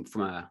working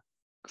from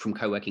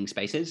co-working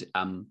spaces,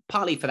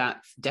 partly for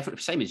that,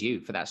 definitely same as you,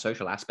 for that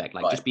social aspect,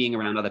 like just being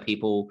around other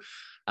people,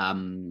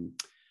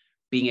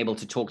 being able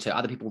to talk to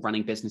other people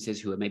running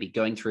businesses who are maybe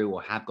going through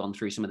or have gone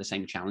through some of the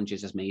same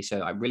challenges as me. So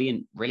I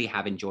really, really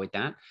have enjoyed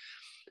that.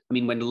 I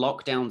mean, when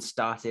lockdown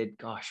started,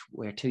 gosh,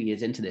 we're 2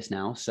 years into this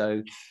now.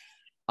 So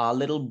our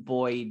little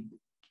boy,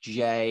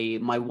 Jay,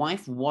 my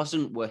wife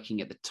wasn't working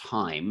at the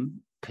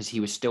time because he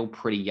was still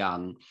pretty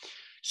young.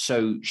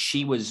 So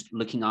she was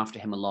looking after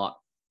him a lot.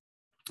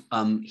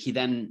 He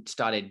then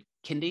started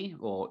kindy,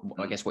 or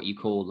I guess what you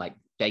call like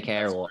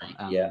daycare, or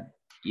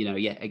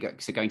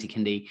so going to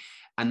kindy,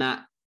 and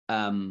that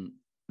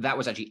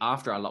was actually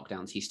after our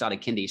lockdowns. He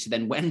started kindy. So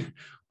then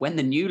when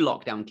the new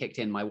lockdown kicked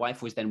in, my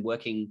wife was then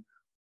working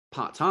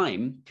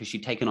part-time because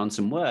she'd taken on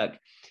some work,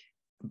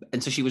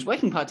 and so she was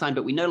working part-time,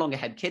 but we no longer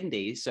had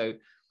kindy. So of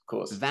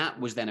course that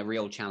was then a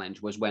real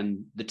challenge, was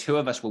when the two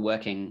of us were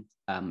working,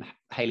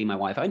 Haley, my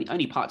wife,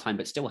 only part-time,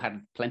 but still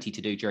had plenty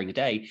to do during the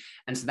day.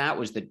 And so that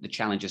was the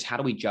challenge, is how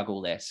do we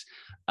juggle this?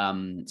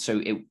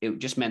 So it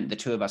just meant the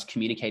two of us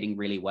communicating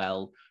really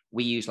well.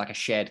 We use like a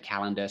shared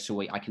calendar, so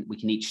we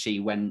can each see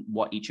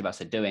what each of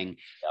us are doing.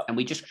 And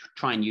we just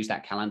try and use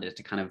that calendar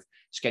to kind of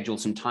schedule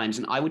some times.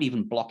 And I would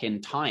even block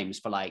in times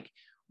for like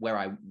where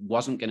I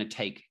wasn't going to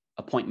take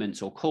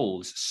appointments or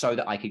calls, so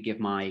that I could give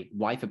my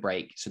wife a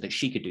break so that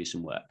she could do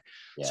some work.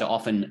 So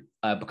often,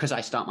 because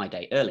I start my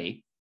day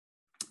early,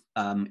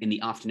 in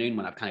the afternoon,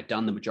 when I've kind of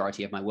done the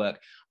majority of my work,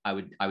 I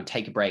would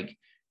take a break,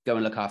 go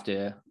and look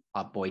after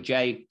our boy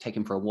Jay, take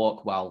him for a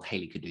walk while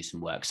Haley could do some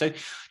work. So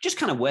just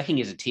kind of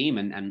working as a team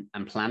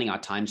and planning our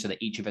time so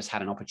that each of us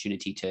had an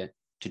opportunity to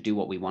do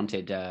what we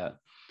wanted,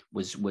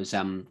 was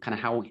kind of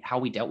how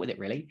we dealt with it,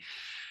 really.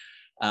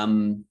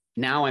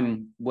 Now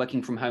I'm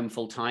working from home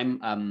full time.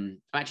 I'm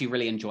actually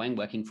really enjoying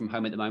working from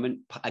home at the moment.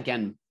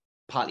 Again,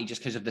 partly just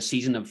because of the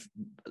season of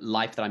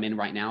life that I'm in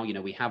right now. You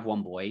know, we have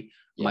one boy.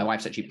 My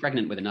wife's actually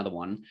pregnant with another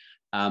one.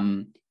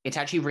 It's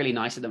actually really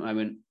nice at the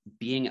moment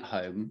being at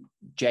home.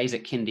 Jay's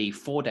at kindy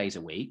 4 days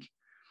a week.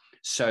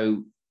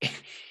 So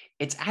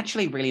it's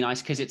actually really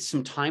nice because it's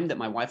some time that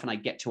my wife and I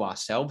get to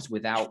ourselves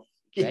without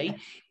Jay,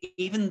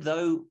 even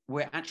though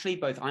we're actually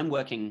both, I'm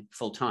working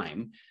full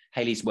time,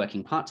 Haley's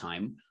working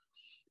part-time.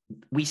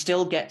 We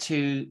still get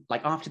to,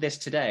 like, after this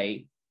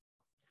today,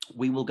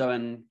 we will go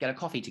and get a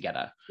coffee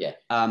together.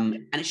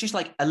 And it's just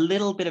like a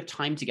little bit of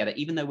time together,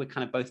 even though we're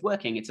kind of both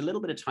working. It's a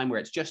little bit of time where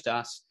it's just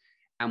us,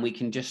 and we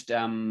can just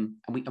and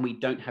we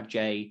don't have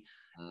Jay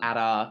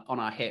on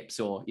our hips,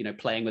 or, you know,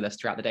 playing with us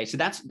throughout the day. So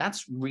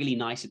that's really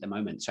nice at the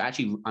moment. So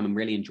actually I'm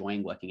really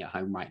enjoying working at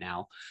home right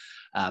now.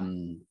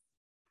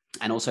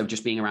 And also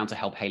just being around to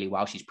help Haley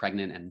while she's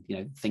pregnant, and, you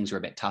know, things are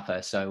a bit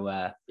tougher.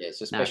 So it's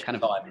a special kind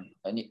of time.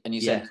 And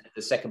you said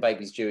the second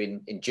baby's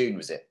due in June,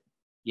 was it?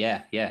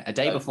 Yeah, a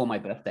day before my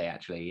birthday,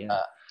 actually.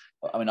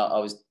 I mean, I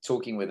was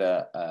talking with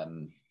a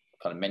kind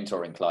of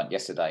mentoring client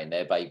yesterday, and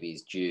their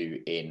baby's due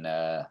in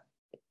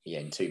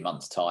 2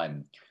 months'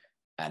 time,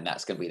 and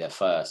that's going to be their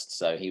first.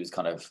 So he was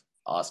kind of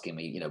asking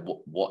me,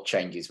 what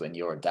changes when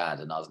you're a dad,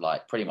 and I was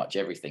like, pretty much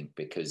everything,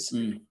 because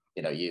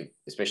you,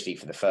 especially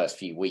for the first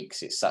few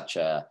weeks, it's such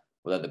a,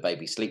 although the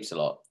baby sleeps a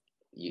lot,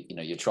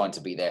 you're trying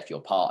to be there for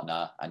your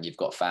partner, and you've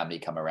got family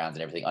come around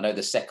and everything. I know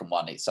the second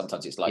one,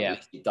 sometimes it's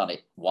like you've done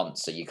it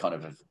once, so you kind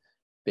of have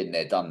been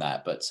there, done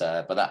that. But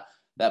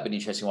that'd be an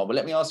interesting one. But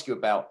let me ask you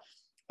about.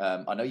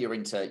 I know you're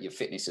into your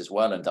fitness as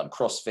well and done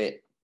CrossFit.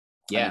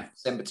 Yeah. In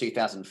December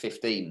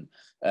 2015,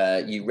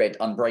 you read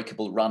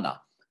Unbreakable Runner,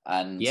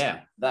 and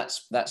that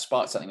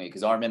sparked something in me,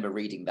 because I remember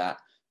reading that.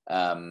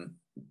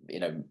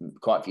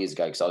 Quite a few years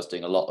ago, because I was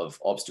doing a lot of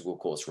obstacle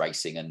course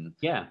racing, and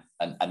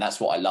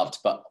that's what I loved.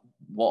 But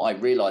what I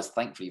realized,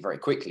 thankfully, very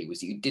quickly, was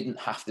that you didn't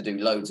have to do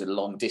loads of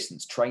long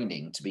distance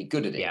training to be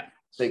good at it. Yeah.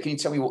 So can you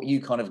tell me what you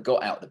kind of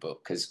got out of the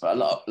book? Because a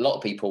lot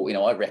of people,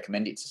 I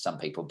recommend it to some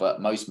people, but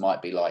most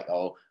might be like,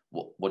 oh,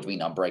 what do you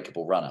mean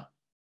Unbreakable Runner?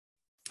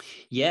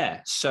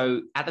 Yeah.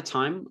 So at the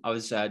time, I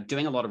was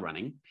doing a lot of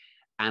running,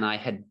 and I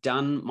had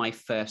done my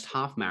first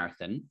half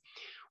marathon,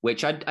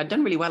 which I'd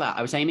done really well at.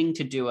 I was aiming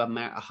to do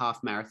a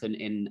half marathon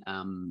in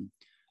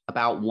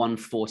about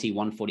 140,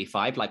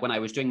 145. Like when I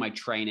was doing my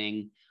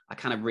training, I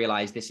kind of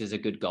realized this is a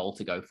good goal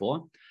to go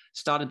for.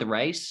 Started the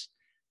race,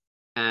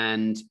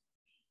 and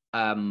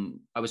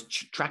I was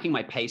tracking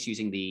my pace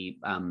using the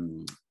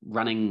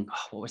running.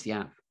 What was the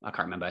app? I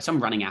can't remember.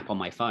 Some running app on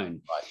my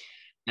phone. Right.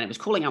 And it was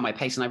calling out my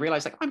pace. And I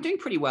realized, like, I'm doing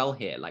pretty well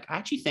here. Like, I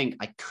actually think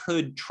I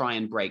could try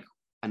and break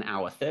an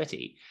hour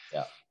 30.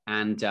 Yeah.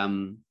 And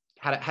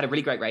had a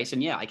really great race.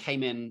 And I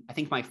came in, I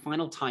think my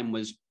final time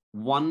was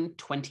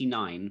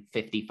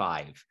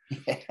 1:29:55.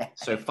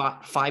 So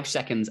 5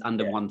 seconds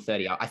under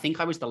 1:30. I think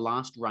I was the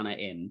last runner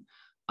in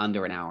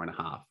under an hour and a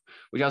half,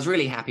 which I was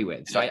really happy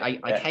with. So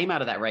I came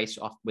out of that race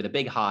off with a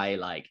big high,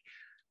 like,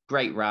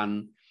 great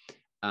run.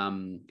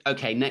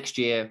 Okay, next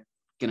year,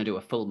 going to do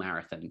a full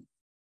marathon.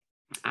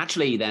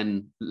 Actually,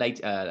 then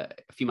a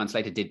few months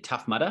later, did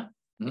Tough Mudder.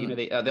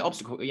 The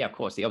obstacle. Yeah, of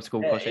course, the obstacle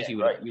course. You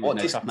would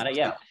know Tough Mudder.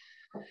 Yeah.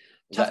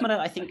 Tough Mudder,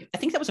 I think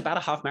that was about a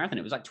half marathon.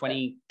 It was like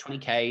 20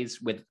 Ks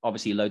with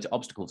obviously loads of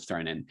obstacles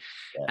thrown in.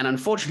 Yeah. And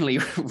unfortunately,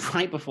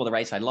 right before the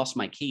race, I lost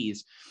my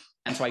keys.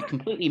 And so I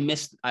completely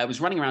missed, I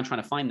was running around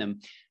trying to find them,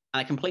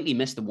 and I completely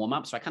missed the warm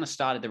up. So I kind of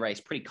started the race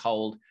pretty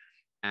cold.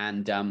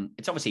 And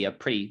it's obviously a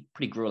pretty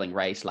grueling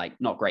race, like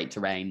not great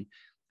terrain.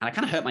 And I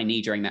kind of hurt my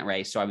knee during that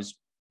race. So I was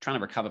trying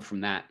to recover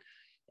from that,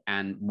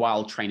 and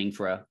while training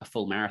for a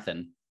full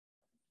marathon.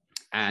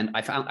 And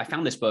I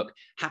found this book.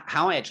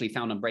 How I actually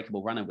found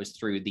Unbreakable Runner was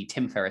through the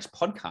Tim Ferriss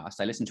podcast.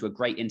 I listened to a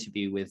great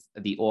interview with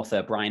the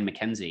author Brian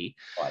McKenzie.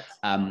 Right.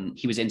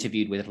 He was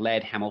interviewed with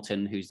Laird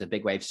Hamilton, who's the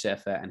big wave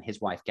surfer, and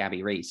his wife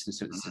Gabby Reese.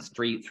 So it's a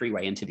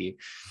three-way interview,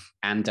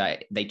 and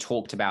they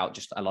talked about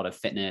just a lot of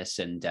fitness.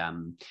 And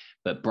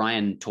but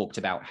Brian talked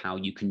about how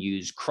you can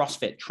use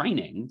CrossFit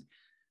training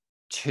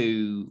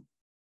to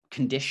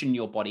condition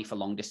your body for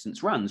long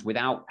distance runs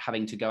without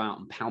having to go out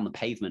and pound the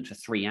pavement for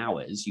 3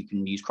 hours. You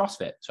can use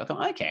CrossFit. So I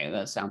thought, okay,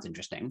 that sounds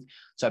interesting.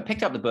 So I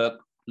picked up the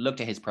book,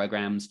 looked at his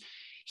programs.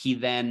 He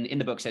then in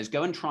the book says,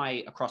 go and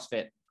try a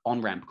CrossFit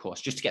on-ramp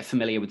course just to get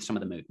familiar with some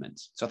of the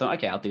movements. So I thought,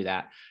 okay, I'll do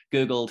that.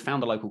 Googled,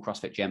 found the local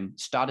CrossFit gym,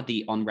 started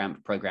the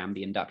on-ramp program,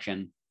 the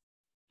induction,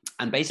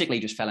 and basically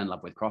just fell in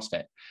love with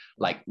CrossFit.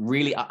 Like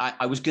really,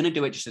 I was going to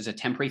do it just as a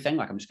temporary thing.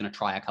 Like I'm just going to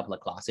try a couple of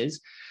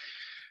classes.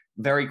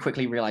 Very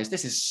quickly realized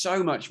this is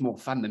so much more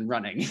fun than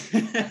running.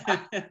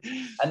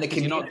 And the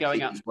community not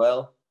going out as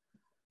well.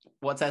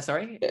 What's that?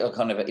 Sorry?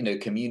 Kind of a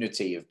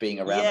community of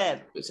being around. Yeah,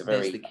 it's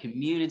the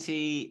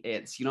community.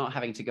 It's you're not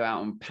having to go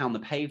out and pound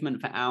the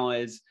pavement for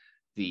hours.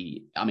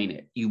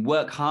 You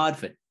work hard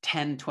for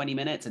 10, 20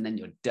 minutes and then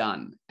you're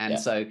done. And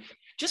so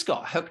just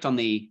got hooked on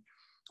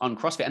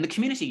CrossFit and the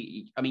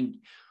community. I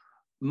mean,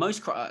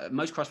 most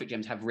CrossFit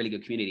gyms have really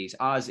good communities.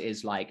 Ours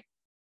is like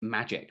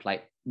magic.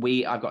 Like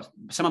I've got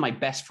some of my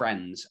best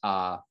friends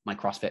are my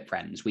CrossFit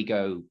friends. We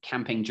go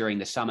camping during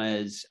the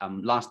summers.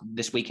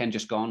 This weekend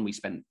just gone, we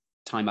spent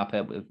time up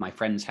with my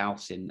friend's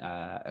house in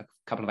a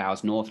couple of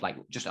hours north. Like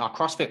just our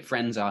CrossFit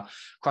friends, our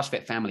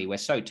CrossFit family. We're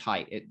so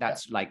tight.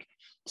 That's like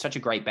such a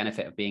great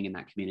benefit of being in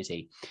that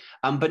community.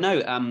 So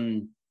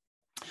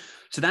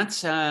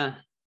that's how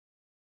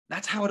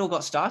it all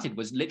got started,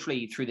 was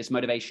literally through this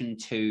motivation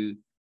to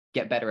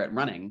get better at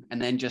running,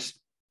 and then just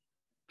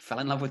fell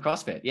in love with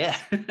CrossFit. Yeah.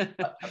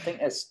 I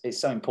think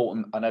it's so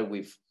important. I know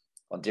we've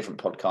on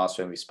different podcasts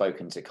when we've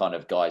spoken to kind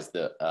of guys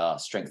that are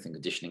strength and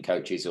conditioning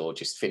coaches or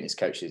just fitness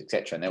coaches,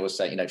 etc. And they will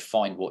say,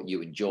 find what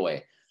you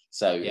enjoy.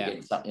 So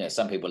again,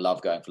 some people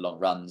love going for long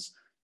runs,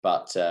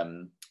 but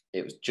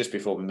it was just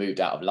before we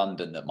moved out of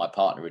London that my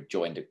partner had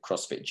joined a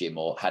CrossFit gym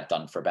or had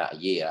done for about a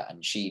year.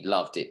 And she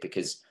loved it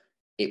because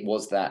it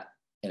was that,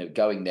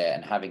 going there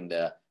and having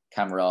the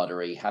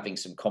camaraderie, having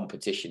some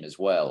competition as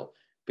well.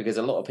 Because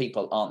a lot of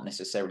people aren't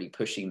necessarily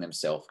pushing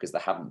themselves because they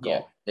haven't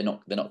got, they're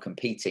not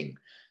competing.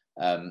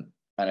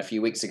 And a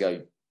few weeks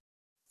ago,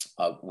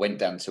 I went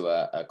down to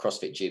a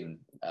CrossFit gym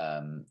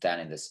down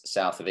in the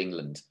south of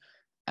England.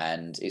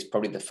 And it's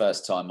probably the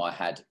first time I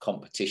had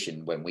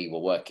competition when we were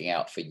working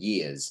out for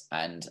years.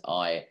 And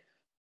I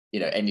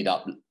ended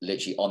up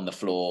literally on the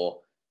floor,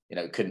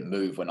 couldn't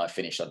move when I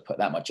finished. I'd put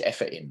that much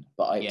effort in.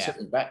 But I took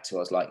me back to, I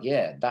was like,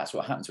 yeah, that's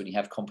what happens when you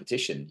have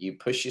competition. You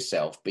push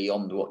yourself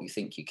beyond what you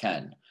think you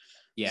can.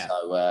 Yeah.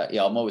 So,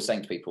 I'm always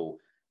saying to people,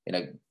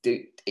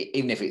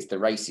 even if it's the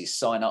races,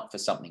 sign up for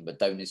something, but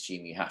don't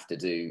assume you have to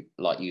do,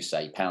 like you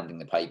say, pounding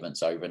the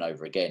pavements over and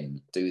over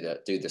again. Do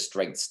the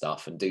strength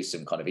stuff and do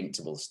some kind of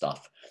interval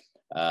stuff.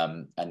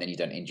 And then you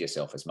don't injure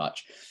yourself as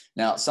much.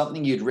 Now,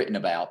 something you'd written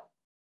about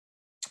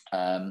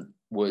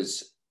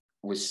was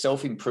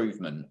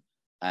self-improvement,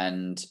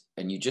 and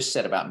you just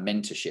said about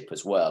mentorship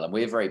as well. And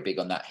we're very big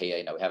on that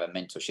here. We have a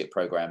mentorship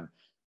program.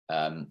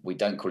 We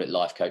don't call it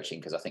life coaching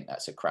because I think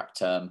that's a crap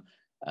term.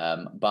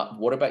 But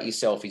what about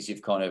yourself as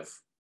you've kind of,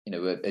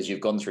 as you've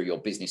gone through your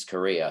business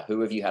career,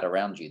 who have you had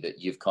around you that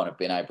you've kind of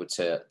been able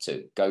to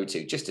go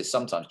to just to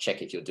sometimes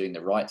check if you're doing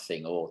the right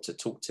thing or to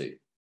talk to?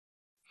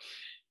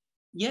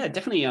 Yeah,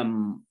 definitely.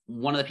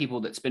 One of the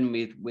people that's been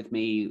with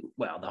me,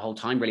 well, the whole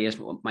time really is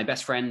my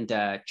best friend,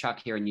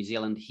 Chuck, here in New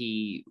Zealand.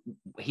 He's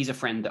a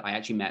friend that I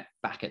actually met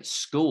back at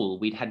school.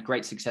 We'd had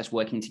great success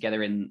working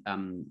together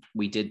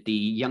we did the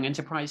Young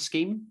Enterprise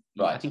Scheme.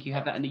 Right. I think you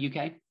have that in the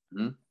UK.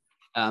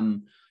 Mm-hmm.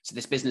 So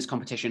this business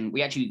competition,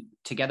 we actually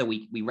together,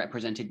 we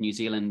represented New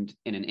Zealand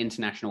in an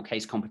international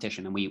case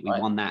competition, and we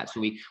won that. So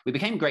we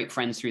became great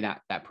friends through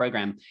that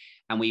program.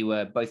 And we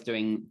were both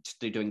doing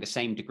the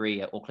same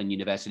degree at Auckland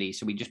University.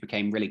 So we just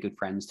became really good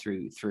friends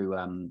through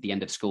the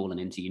end of school and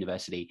into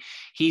university.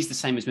 He's the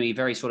same as me,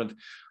 very sort of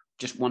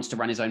just wants to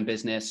run his own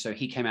business. So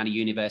he came out of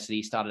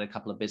university, started a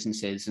couple of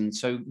businesses. And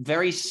so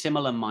very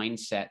similar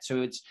mindset.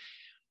 So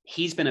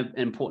he's been an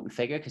important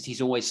figure because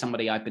he's always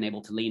somebody I've been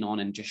able to lean on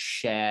and just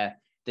share,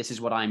 this is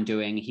what I'm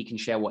doing. He can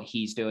share what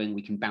he's doing.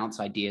 We can bounce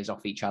ideas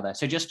off each other.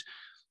 So just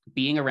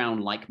being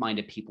around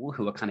like-minded people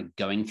who are kind of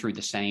going through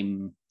the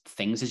same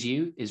things as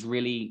you is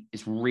really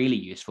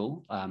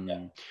useful.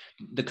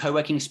 The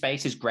co-working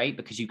space is great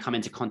because you come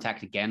into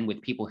contact again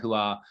with people who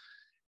are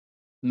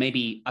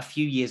maybe a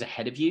few years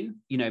ahead of you.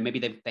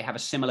 Maybe they have a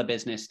similar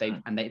business.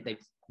 They've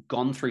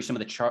gone through some of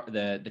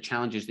the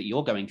challenges that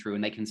you're going through,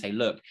 and they can say,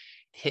 look,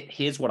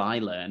 here's what I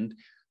learned.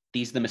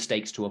 These are the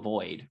mistakes to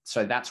avoid.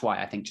 So that's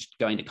why I think just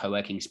going to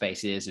co-working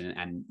spaces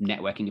and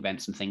networking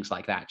events and things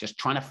like that, just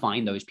trying to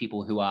find those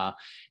people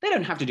they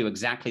don't have to do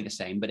exactly the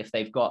same, but if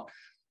they've got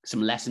some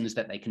lessons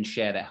that they can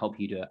share that help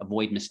you to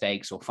avoid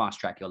mistakes or fast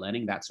track your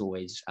learning, that's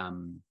always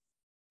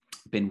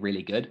been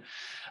really good.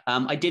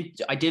 I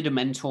did a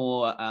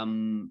mentor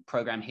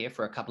program here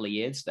for a couple of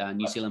years,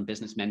 New Zealand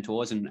Business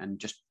Mentors, and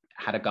just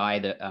had a guy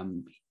that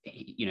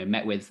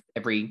met with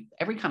every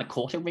kind of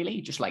quarter,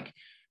 really, just like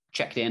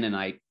checked in, and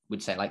I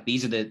would say, like,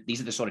 these are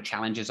the sort of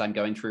challenges I'm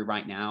going through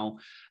right now,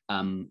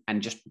 and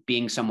just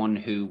being someone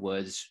who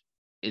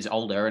is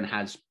older and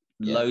has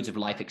loads of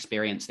life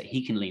experience that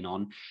he can lean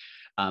on.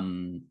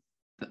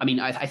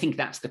 I think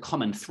that's the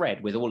common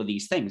thread with all of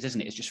these things, isn't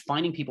it? It's just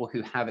finding people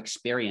who have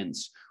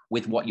experience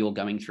with what you're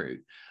going through,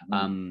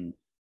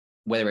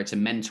 whether it's a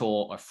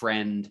mentor, a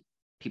friend,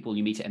 people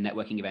you meet at a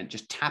networking event,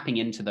 just tapping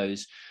into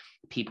those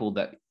people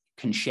that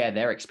can share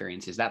their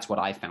experiences. That's what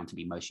I found to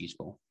be most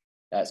useful.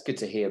 That's good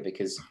to hear,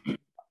 because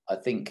I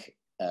think,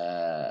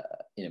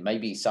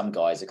 maybe some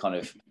guys are kind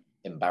of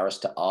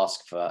embarrassed to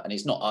ask for, and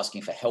it's not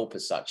asking for help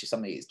as such, it's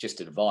something, it's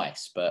just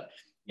advice. But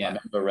I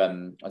remember, I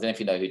don't know if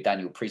you know who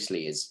Daniel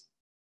Priestley is,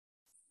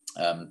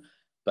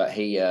 but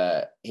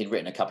he'd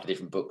written a couple of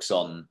different books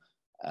on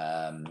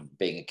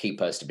being a key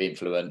person of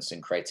influence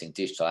and creating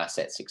digital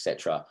assets,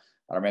 etc. And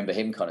I remember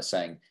him kind of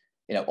saying,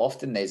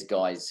 often there's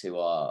guys who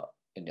are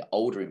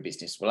older in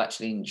business will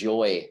actually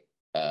enjoy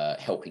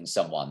helping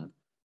someone,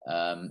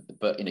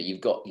 but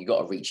you've got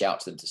to reach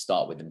out to them to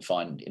start with and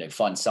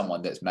find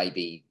someone that's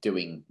maybe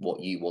doing what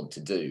you want to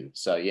do.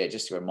 So yeah,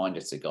 just a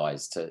reminder to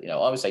guys to, I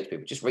always say to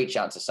people, just reach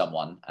out to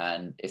someone,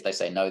 and if they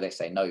say no, they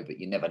say no, but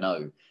you never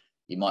know.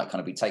 You might kind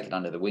of be taken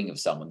under the wing of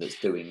someone that's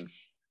doing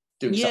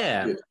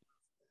something good.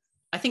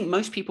 I think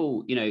most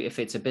people, if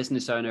it's a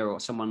business owner or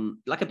someone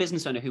like a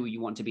business owner who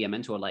you want to be a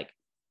mentor, like,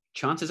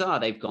 chances are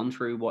they've gone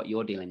through what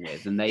you're dealing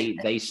with, and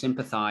they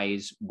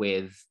sympathize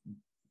with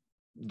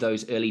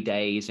those early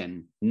days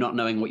and not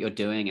knowing what you're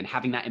doing and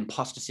having that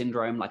imposter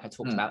syndrome, like I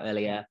talked about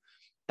earlier.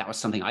 That was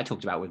something I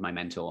talked about with my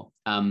mentor.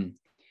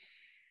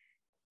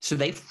 So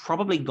they've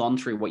probably gone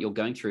through what you're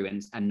going through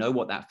and know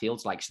what that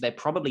feels like. So they're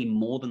probably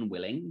more than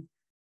willing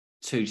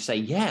to say,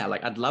 yeah,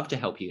 like, I'd love to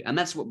help you. And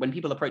that's when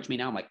people approach me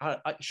now, I'm like,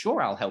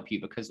 sure, I'll help you,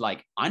 because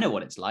like, I know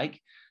what it's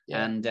like.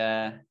 Yeah. And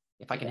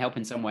if I can help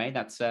in some way,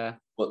 that's, that's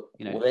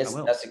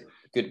a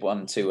good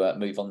one to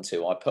move on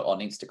to. I put on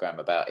Instagram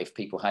about if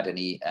people had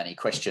any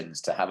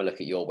questions to have a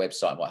look at your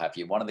website and what have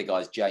you. One of the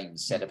guys,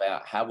 James, said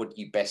about how would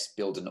you best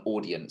build an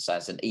audience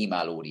as an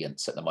email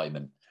audience at the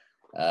moment?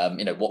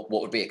 What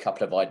would be a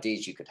couple of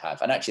ideas you could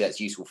have? And actually that's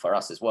useful for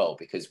us as well,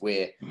 because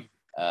we're,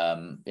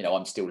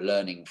 I'm still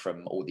learning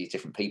from all these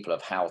different people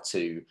of how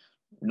to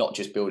not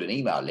just build an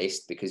email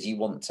list, because you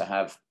want to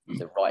have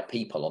the right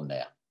people on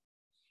there.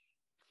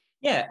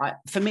 Yeah,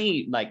 for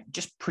me, like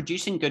just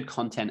producing good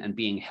content and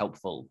being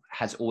helpful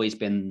has always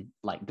been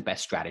like the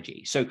best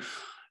strategy. So,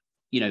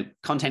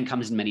 content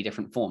comes in many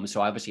different forms.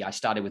 So obviously I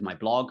started with my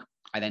blog.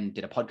 I then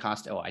did a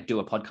podcast, or I do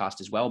a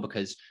podcast as well,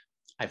 because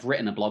I've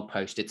written a blog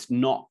post. It's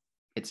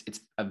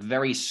a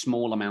very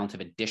small amount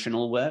of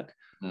additional work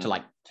to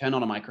like turn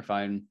on a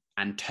microphone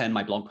and turn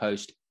my blog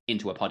post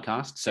into a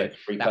podcast. So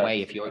that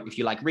way, if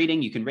you like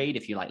reading, you can read.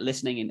 If you like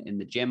listening in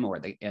the gym or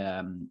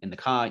in the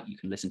car, you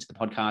can listen to the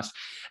podcast.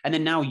 And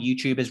then now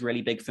YouTube is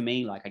really big for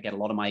me. Like I get a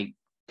lot of my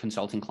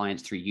consulting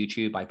clients through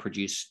YouTube. I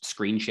produce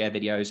screen share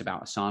videos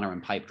about Asana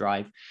and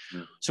Pipedrive.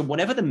 So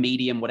whatever the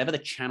medium, whatever the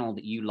channel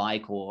that you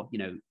like, or,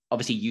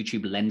 obviously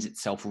YouTube lends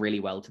itself really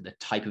well to the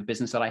type of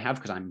business that I have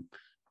because I'm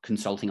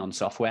consulting on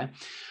software.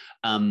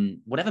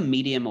 Whatever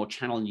medium or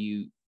channel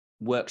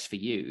works for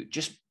you,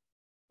 just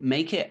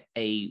make it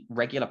a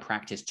regular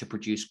practice to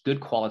produce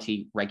good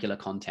quality, regular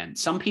content.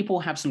 Some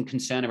people have some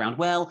concern around,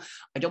 well,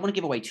 I don't want to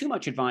give away too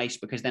much advice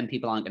because then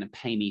people aren't going to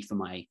pay me for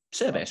my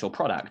service or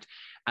product.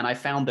 And I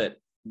found that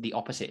the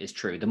opposite is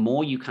true. The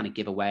more you kind of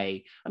give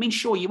away, I mean,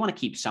 sure, you want to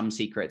keep some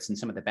secrets and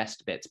some of the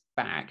best bits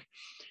back,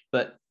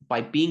 but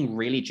by being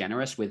really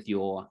generous with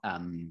your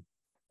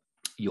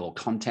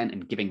content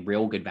and giving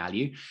real good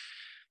value,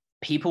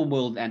 people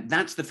will, and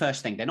that's the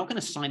first thing. They're not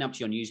going to sign up to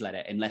your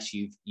newsletter unless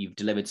you've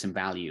delivered some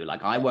value.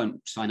 Like I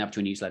won't sign up to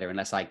a newsletter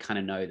unless I kind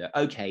of know that,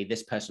 okay,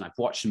 this person, I've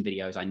watched some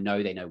videos, I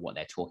know they know what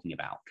they're talking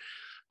about.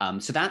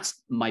 So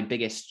that's my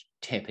biggest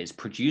tip, is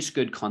produce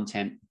good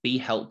content, be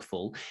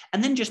helpful,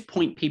 and then just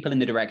point people in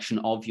the direction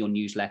of your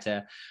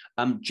newsletter.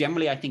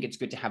 Generally, I think it's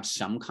good to have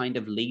some kind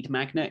of lead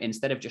magnet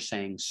instead of just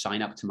saying,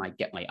 sign up to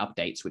get my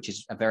updates, which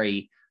is a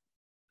very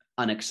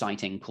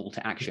unexciting call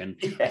to action.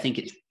 I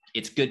think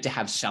it's good to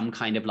have some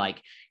kind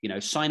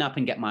of sign up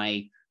and get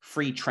my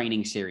free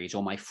training series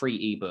or my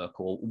free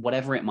ebook or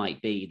whatever it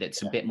might be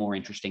that's a bit more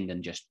interesting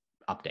than just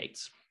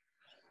updates.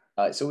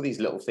 It's all these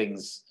little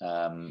things,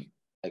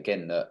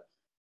 again, that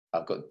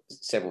I've got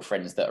several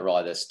friends that are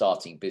either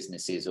starting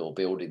businesses or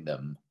building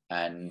them.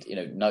 And,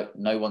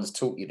 no one's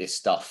taught you this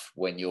stuff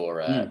when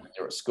you're at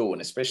school,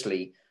 and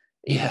especially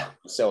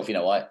myself,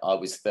 I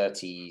was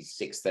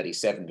 36,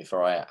 37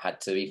 before I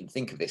had to even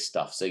think of this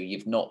stuff. So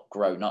you've not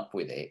grown up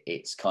with it.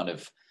 It's kind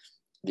of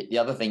the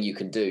other thing you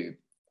can do.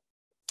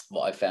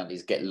 What I found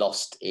is get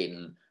lost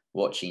in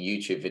watching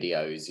YouTube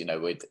videos,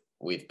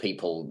 with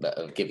people that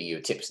are giving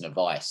you tips and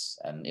advice,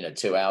 and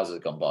 2 hours has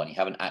gone by and you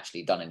haven't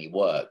actually done any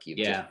work. You've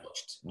just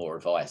watched more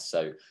advice.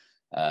 So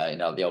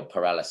the old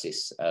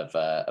paralysis of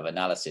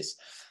analysis.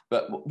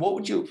 But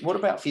what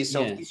about for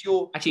yourself?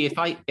 Yeah. Actually,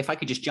 if I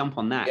could just jump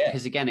on that,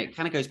 because again, it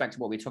kind of goes back to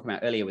what we were talking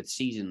about earlier with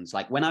seasons.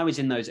 Like when I was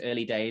in those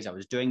early days, I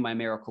was doing my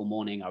Miracle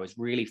Morning. I was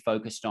really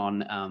focused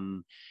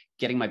on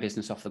getting my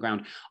business off the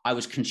ground. I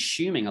was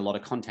consuming a lot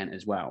of content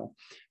as well.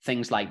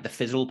 Things like the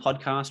Fizzle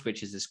podcast,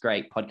 which is this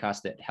great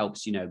podcast that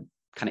helps,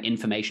 kind of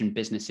information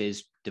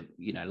businesses,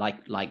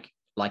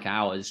 like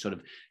ours, sort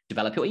of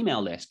develop your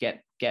email list,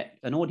 get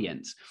an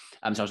audience.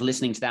 So I was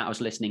listening to that. I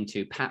was listening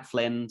to Pat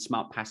Flynn,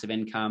 Smart Passive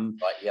Income,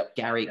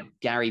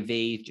 Gary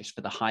V, just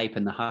for the hype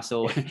and the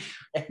hustle.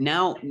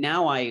 Now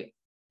I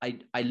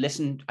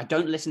listen. I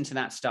don't listen to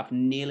that stuff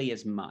nearly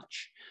as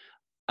much.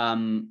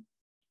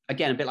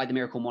 Again, a bit like the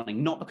Miracle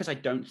Morning, not because I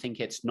don't think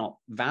it's not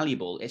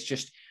valuable. It's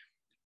just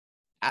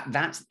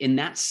in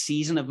that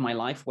season of my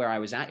life where I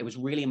was at, it was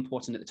really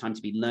important at the time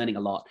to be learning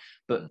a lot.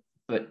 But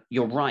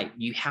you're right.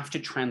 You have to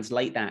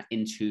translate that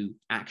into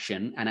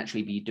action and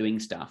actually be doing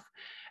stuff.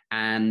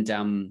 And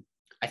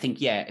I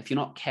think, if you're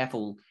not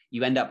careful,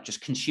 you end up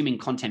just consuming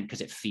content because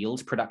it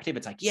feels productive.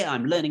 It's like,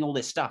 I'm learning all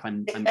this stuff.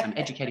 I'm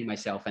educating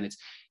myself, and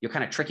you're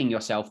kind of tricking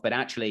yourself. But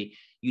actually,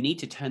 you need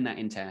to turn that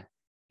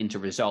into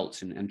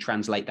results and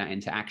translate that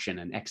into action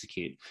and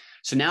execute.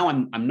 So now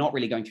I'm not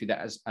really going through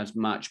that as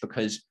much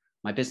because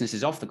my business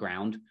is off the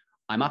ground.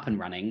 I'm up and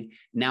running.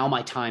 Now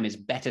my time is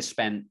better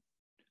spent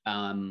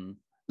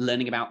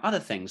learning about other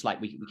things.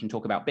 Like we can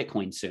talk about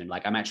Bitcoin soon.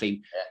 Like I'm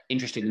actually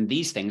interested in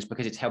these things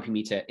because it's helping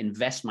me to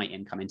invest my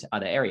income into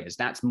other areas.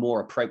 That's more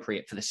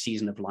appropriate for the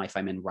season of life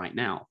I'm in right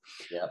now.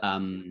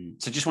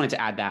 So just wanted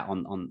to add that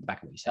on the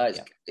back of what you said.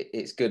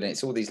 It's good. And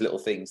it's all these little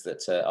things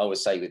that I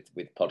always say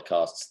with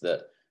podcasts,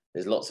 that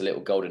there's lots of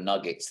little golden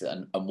nuggets.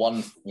 And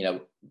one,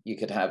 you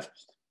could have,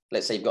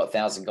 let's say you've got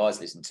 1,000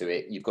 guys listen to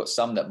it. You've got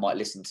some that might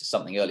listen to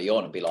something early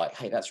on and be like,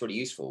 hey, that's really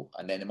useful.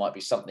 And then there might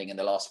be something in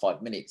the last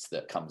 5 minutes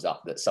that comes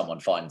up that someone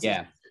finds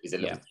is a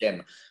little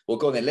gem. Well,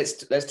 go on then.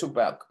 Let's talk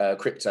about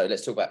crypto.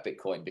 Let's talk about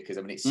Bitcoin, because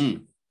I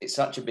mean, it's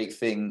such a big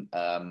thing.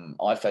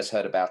 I first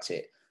heard about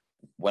it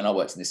when I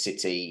worked in the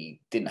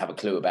city, didn't have a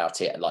clue about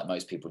it, like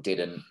most people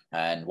didn't.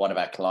 And one of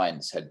our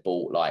clients had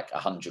bought like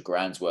 100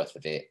 grand's worth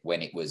of it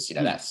when it was,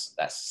 that's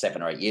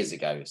 7 or 8 years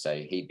ago. So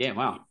he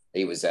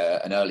was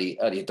an early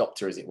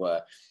adopter, as it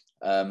were.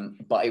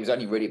 But it was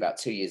only really about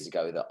 2 years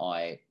ago that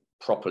I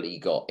properly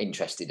got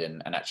interested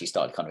and actually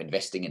started kind of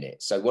investing in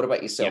it. So what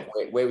about yourself?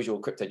 Where was your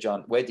crypto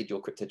journey? Where did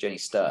your crypto journey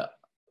start?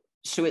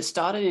 So it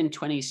started in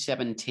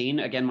 2017.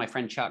 Again, my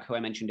friend Chuck, who I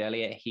mentioned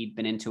earlier, he'd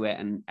been into it,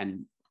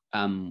 and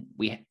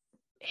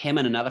him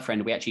and another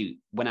friend, we actually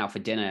went out for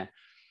dinner,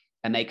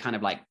 and they kind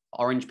of like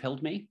orange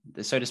pilled me,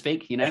 so to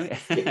speak, you know.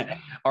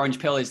 Orange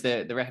pill is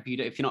the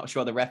if you're not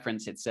sure the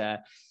reference, it's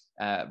a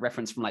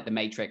reference from like the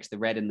Matrix, the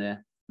red and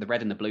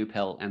the blue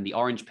pill, and the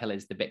orange pill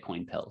is the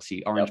Bitcoin pill. So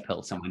you orange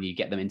pill someone, you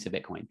get them into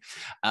Bitcoin.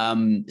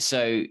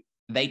 So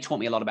they taught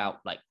me a lot about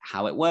like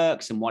how it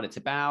works and what it's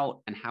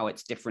about and how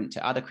it's different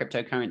to other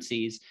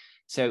cryptocurrencies.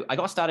 So I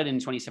got started in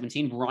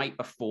 2017, right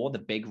before the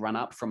big run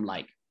up from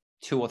like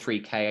 2 or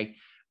 3K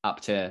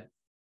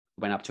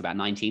went up to about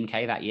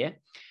 19K that year.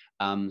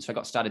 So I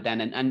got started then.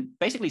 And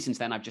basically since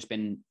then, I've just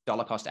been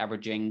dollar cost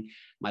averaging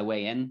my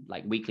way in,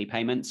 like weekly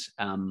payments.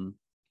 And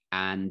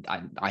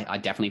I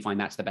definitely find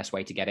that's the best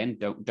way to get in.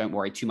 Don't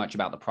worry too much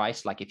about the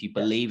price. Like if you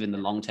believe in the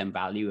long-term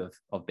value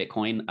of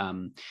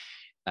Bitcoin,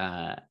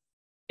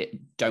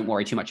 don't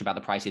worry too much about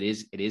the price. It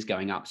is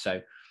going up.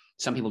 So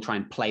some people try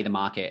and play the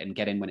market and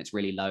get in when it's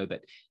really low,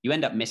 but you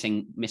end up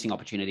missing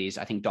opportunities.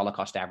 I think dollar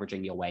cost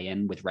averaging your way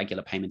in with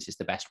regular payments is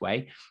the best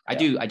way. I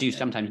do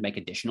sometimes make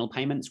additional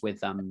payments with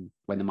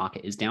when the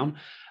market is down.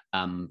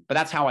 But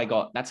that's how I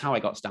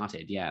got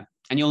started. Yeah.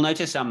 And you'll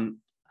notice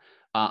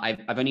I've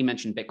only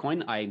mentioned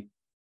Bitcoin.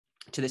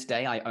 To this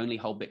day, I only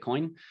hold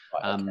Bitcoin.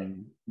 Okay.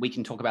 We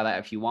can talk about that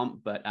if you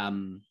want, but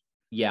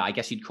yeah, I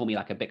guess you'd call me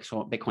like a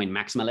Bitcoin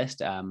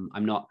maximalist.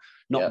 I'm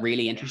not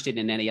really interested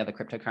in any other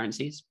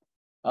cryptocurrencies.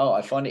 Oh,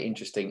 I find it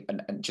interesting.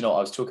 And do you know, I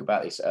was talking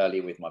about this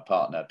earlier with my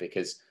partner,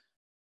 because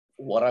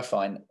what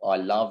I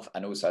love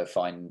and also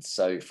find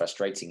so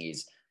frustrating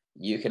is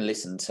you can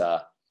listen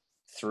to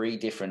 3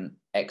 different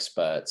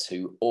experts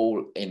who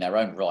all in their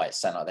own right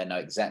sound like they know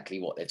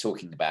exactly what they're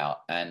talking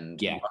about. And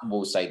one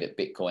will say that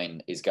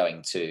Bitcoin is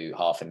going to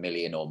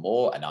 500,000 or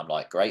more. And I'm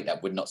like, great,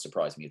 that would not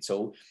surprise me at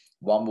all.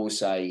 One will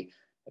say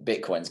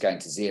Bitcoin's going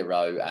to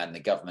 0 and the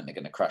government are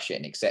going to crush it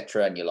and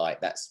etc. And you're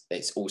like,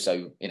 it's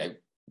also, you know,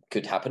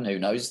 could happen. Who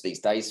knows these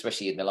days,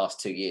 especially in the last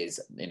 2 years,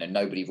 you know,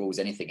 nobody rules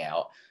anything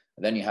out.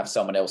 And then you have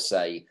someone else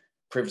say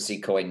privacy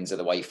coins are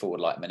the way forward,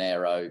 like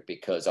Monero,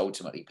 because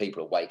ultimately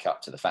people will wake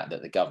up to the fact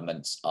that the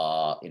governments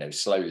are, you know,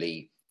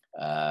 slowly,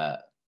 they're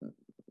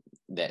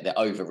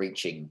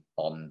overreaching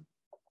on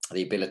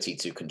the ability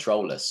to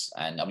control us.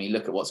 And I mean,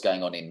 look at what's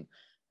going on in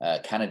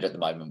Canada at the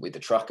moment with the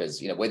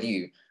truckers, you know,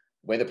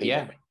 whether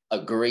people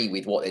agree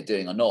with what they're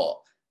doing or not,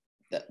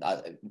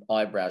 that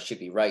eyebrows should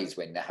be raised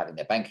when they're having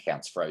their bank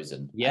accounts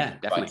frozen. Yeah,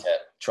 definitely.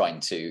 Trying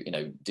to, you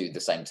know, do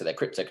the same to their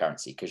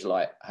cryptocurrency, because you're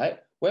like, hey,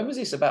 when was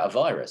this about a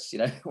virus? You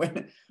know,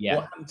 what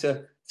happened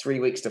to 3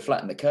 weeks to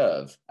flatten the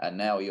curve, and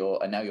now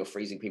you're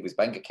freezing people's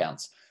bank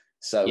accounts.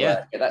 So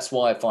that's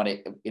why I find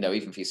it, you know,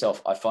 even for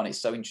yourself, I find it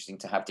so interesting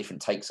to have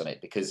different takes on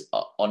it, because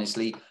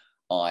honestly,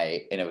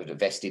 I have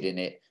invested in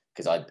it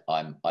because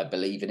I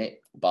believe in it,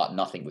 but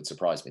nothing would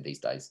surprise me these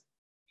days.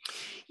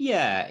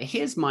 Yeah,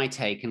 here's my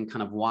take and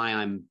kind of why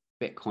I'm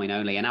Bitcoin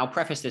only. And I'll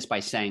preface this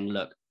by saying,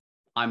 look,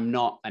 I'm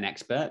not an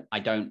expert. I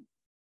don't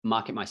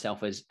market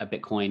myself as a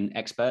Bitcoin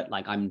expert.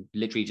 Like I'm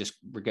literally just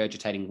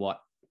regurgitating what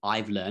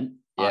I've learned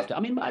after. I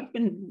mean, I've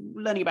been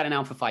learning about it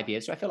now for 5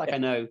 years, so I feel like I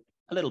know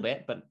a little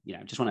bit, but you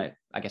know, just want to,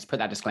 I guess, put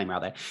that disclaimer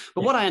out there.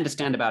 But what I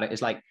understand about it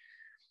is like,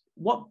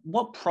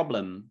 what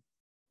problem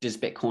does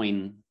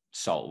Bitcoin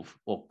solve,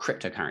 or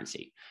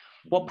cryptocurrency?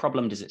 What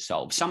problem does it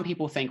solve? Some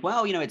people think,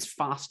 well, you know, it's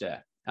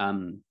faster.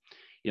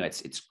 You know,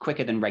 it's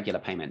quicker than regular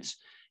payments.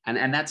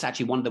 And that's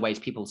actually one of the ways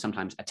people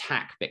sometimes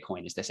attack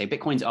Bitcoin, is they say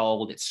Bitcoin's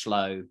old, it's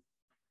slow.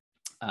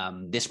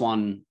 This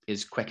one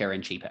is quicker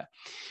and cheaper.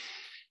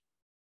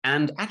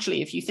 And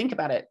actually, if you think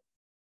about it,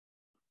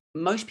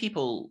 most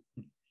people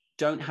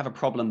don't have a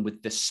problem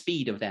with the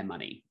speed of their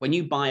money. When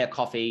you buy a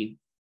coffee,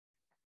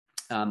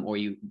 or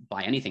you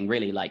buy anything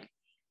really, like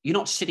you're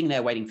not sitting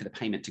there waiting for the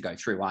payment to go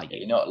through, are you?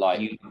 You're not like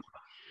you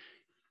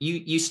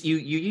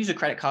use a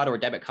credit card or a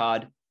debit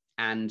card,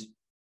 and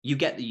you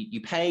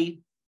pay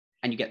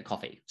and you get the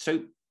coffee.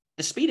 So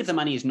the speed of the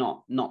money is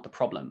not the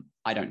problem,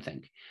 I don't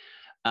think.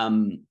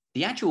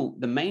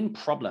 The main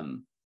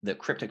problem that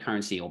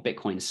cryptocurrency or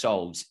Bitcoin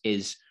solves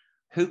is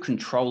who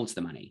controls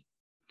the money.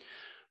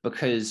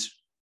 Because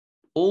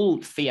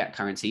all fiat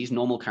currencies,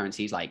 normal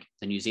currencies like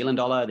the New Zealand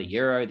dollar, the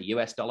euro, the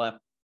US dollar,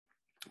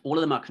 all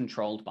of them are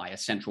controlled by a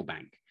central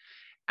bank.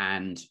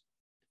 And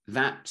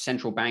that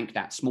central bank,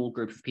 that small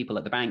group of people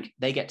at the bank,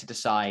 they get to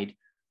decide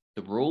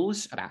the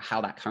rules about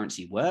how that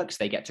currency works.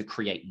 They get to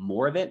create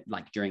more of it,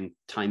 like during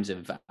times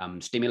of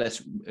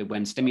stimulus,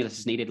 when stimulus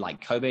is needed,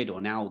 like COVID,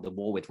 or now the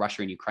war with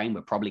Russia and Ukraine,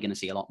 we're probably going to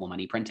see a lot more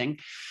money printing.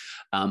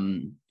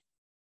 And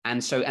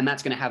that's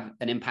going to have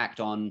an impact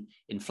on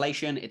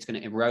inflation. It's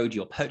going to erode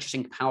your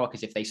purchasing power,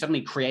 because if they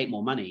suddenly create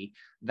more money,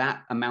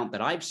 that amount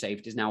that I've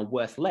saved is now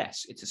worth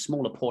less. It's a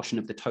smaller portion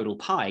of the total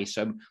pie.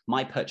 So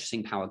my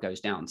purchasing power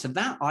goes down. So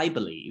that, I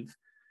believe,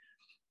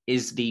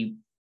 is the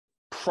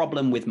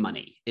problem with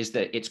money, is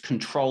that it's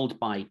controlled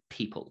by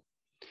people.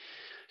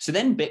 So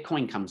then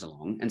Bitcoin comes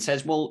along and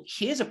says, well,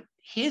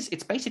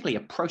 it's basically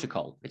a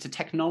protocol. It's a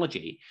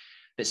technology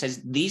that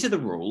says these are the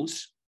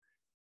rules.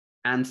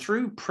 And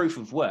through proof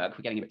of work,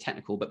 we're getting a bit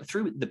technical, but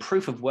through the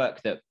proof of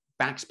work that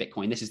backs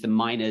Bitcoin, this is the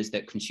miners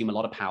that consume a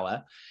lot of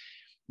power.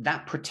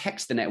 that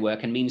protects the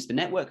network and means the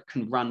network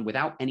can run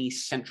without any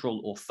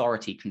central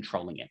authority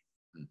controlling it.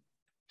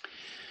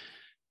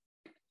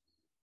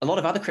 A lot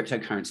of other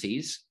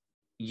cryptocurrencies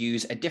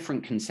use a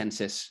different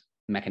consensus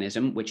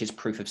mechanism, which is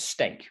proof of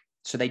stake.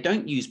 So they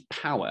don't use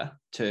power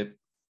to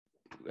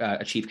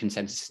achieve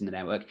consensus in the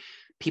network.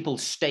 People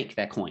stake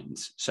their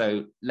coins.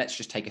 So let's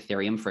just take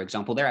Ethereum, for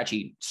example. They're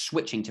actually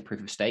switching to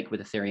proof of stake with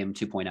Ethereum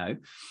 2.0.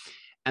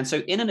 And so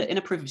in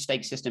a proof of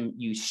stake system,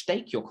 you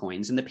stake your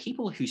coins, and the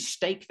people who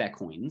stake their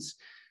coins,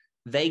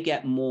 they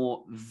get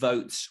more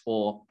votes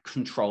or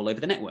control over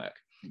the network.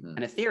 Mm-hmm.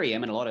 And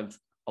Ethereum and a lot of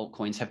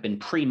altcoins have been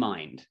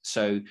pre-mined.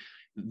 So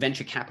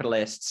venture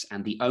capitalists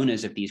and the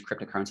owners of these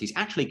cryptocurrencies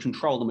actually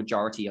control the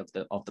majority of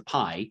the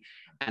pie.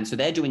 And so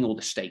they're doing all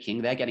the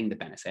staking, they're getting the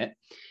benefit.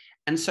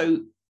 And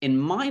so in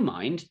my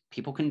mind,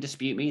 people can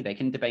dispute me, they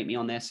can debate me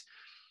on this.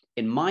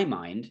 In my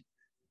mind,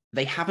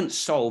 they haven't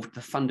solved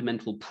the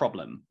fundamental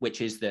problem, which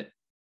is that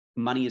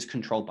money is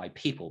controlled by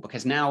people.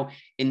 Because now,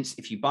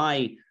 if you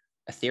buy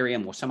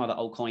Ethereum or some other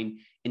altcoin,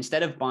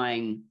 instead of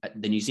buying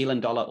the New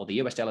Zealand dollar or the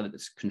US dollar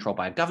that's controlled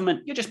by a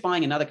government, you're just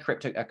buying another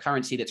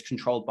currency that's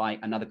controlled by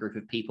another group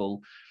of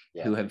people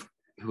who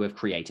have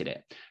created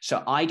it.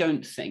 So I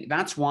don't think,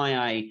 that's why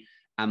I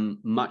am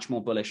much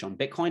more bullish on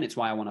Bitcoin. It's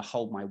why I want to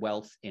hold my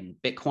wealth in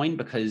Bitcoin,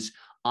 because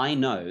I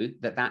know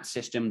that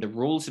system, the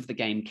rules of the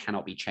game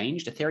cannot be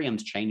changed.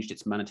 Ethereum's changed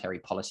its monetary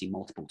policy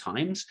multiple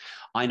times.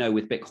 I know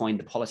with Bitcoin,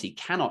 the policy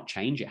cannot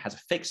change. It has a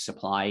fixed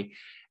supply.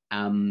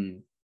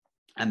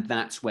 And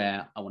that's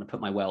where I want to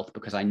put my wealth,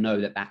 because I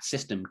know that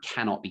system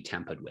cannot be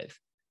tampered with.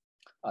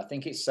 I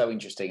think it's so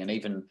interesting. And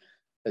even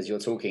as you're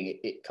talking,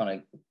 it kind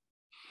of,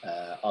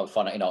 I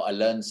find it, I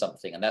learned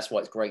something, and that's why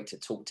it's great to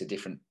talk to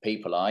different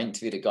people. I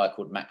interviewed a guy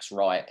called Max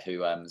Wright,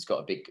 who has got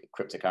a big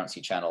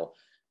cryptocurrency channel.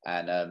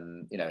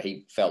 And,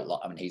 he felt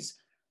like, he's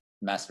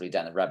massively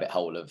down the rabbit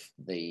hole of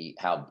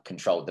how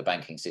controlled the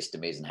banking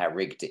system is and how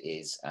rigged it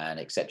is, and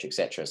et cetera, et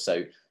cetera.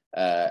 So,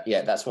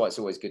 that's why it's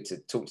always good to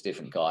talk to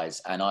different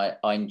guys. And I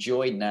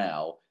enjoy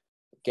now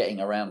getting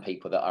around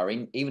people that are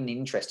even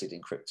interested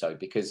in crypto,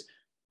 because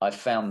I've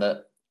found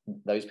that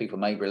those people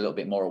may be a little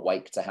bit more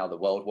awake to how the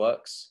world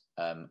works.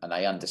 And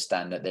they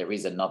understand that there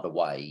is another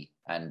way,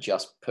 and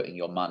just putting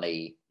your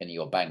money in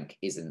your bank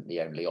isn't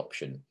the only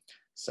option.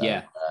 So,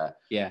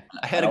 I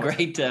heard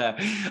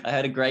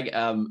a great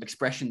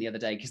expression the other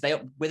day,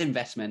 because with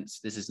investments,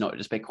 this is not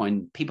just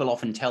Bitcoin, people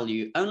often tell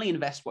you only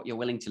invest what you're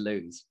willing to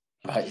lose.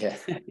 Right. Yeah.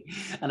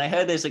 And I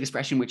heard this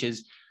expression, which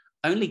is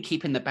only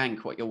keep in the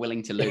bank what you're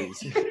willing to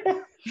lose.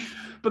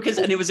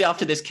 And it was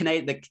after this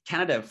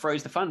Canada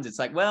froze the funds. It's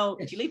like, well,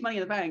 if you leave money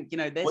in the bank,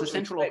 there's a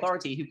central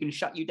authority who can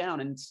shut you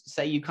down and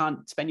say you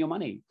can't spend your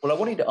money. Well, I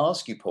wanted to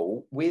ask you,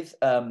 Paul,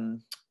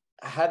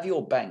 have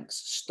your banks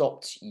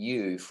stopped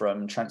you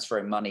from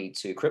transferring money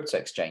to crypto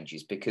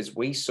exchanges? Because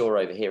we saw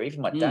over here,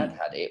 even my dad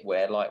had it,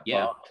 where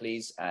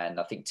Barclays and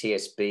I think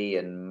TSB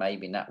and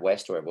maybe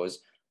NatWest, or it was,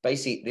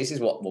 basically, this is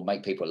what will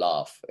make people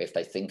laugh if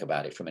they think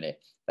about it for a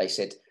minute. They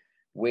said,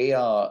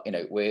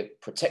 we're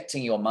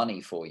protecting your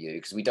money for you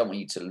because we don't want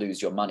you to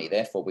lose your money.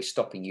 Therefore, we're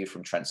stopping you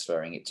from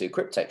transferring it to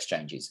crypto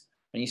exchanges.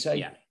 And you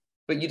say,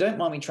 but you don't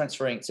mind me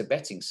transferring it to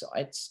betting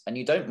sites, and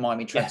you don't mind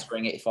me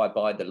transferring it if I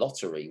buy the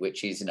lottery,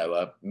 which is,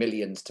 a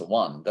millions to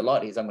one. The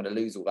likelihood is I'm going to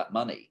lose all that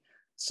money.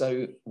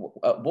 So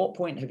at what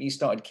point have you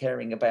started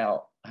caring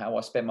about how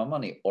I spend my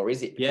money? Or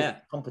is it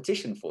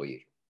competition for you?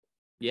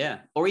 Yeah.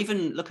 Or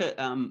even look at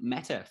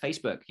Meta,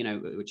 Facebook,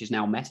 which is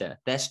now Meta.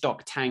 Their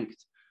stock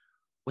tanked,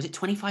 was it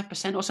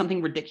 25% or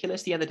something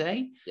ridiculous the other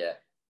day? Yeah.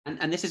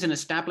 And this is an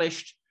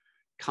established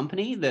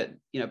company that,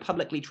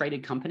 publicly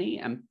traded company,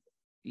 and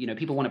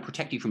people want to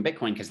protect you from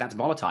Bitcoin because that's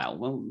volatile.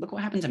 Well, look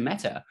what happened to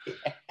Meta.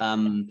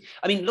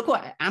 Look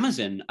what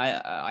Amazon,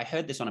 I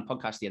heard this on a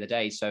podcast the other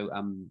day. So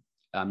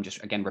I'm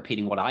just, again,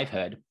 repeating what I've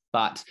heard.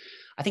 But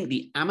I think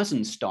the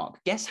Amazon stock,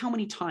 guess how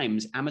many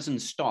times Amazon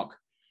stock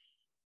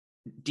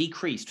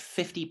decreased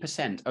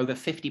 50%, over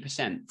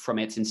 50% from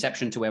its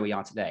inception to where we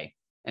are today?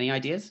 Any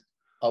ideas?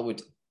 I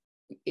would,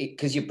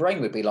 because your brain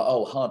would be like,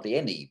 oh, hardly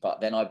any. But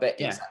then I bet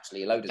it's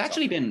actually a load of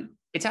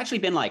It's actually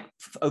been like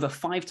over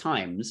 5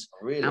 times.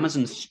 Really?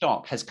 Amazon's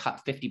stock has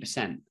cut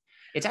 50%.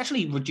 It's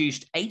actually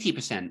reduced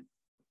 80%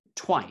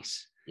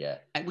 twice. Yeah.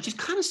 Which is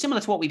kind of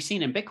similar to what we've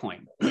seen in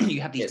Bitcoin.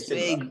 You have these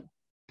big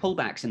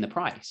pullbacks in the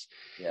price.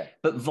 Yeah.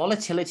 But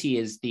volatility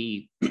is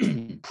the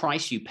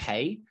price you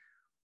pay,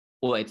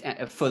 or it's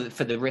for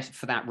the risk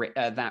for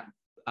that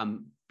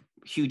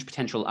huge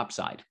potential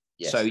upside.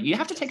 Yes. So you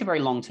have to take a very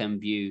long-term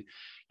view. You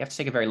have to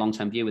take a very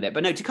long-term view with it.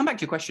 But no, to come back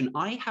to your question,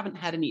 I haven't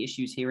had any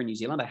issues here in New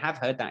Zealand. I have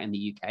heard that in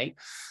the UK.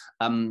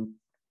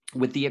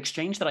 With the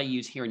exchange that I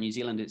use here in New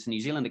Zealand, it's a New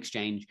Zealand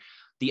exchange.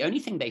 The only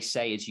thing they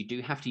say is you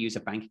do have to use a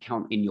bank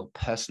account in your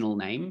personal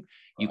name.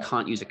 You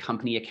can't use a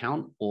company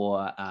account, or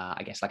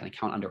I guess like an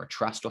account under a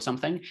trust or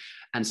something.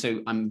 And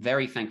so I'm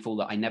very thankful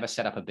that I never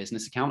set up a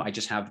business account. I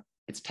just have,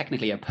 it's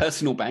technically a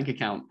personal bank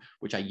account,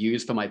 which I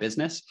use for my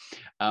business.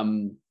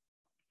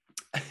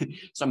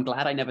 So I'm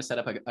glad I never set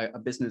up a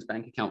business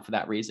bank account for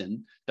that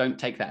reason. Don't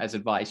take that as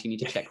advice. You need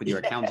to check with your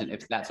accountant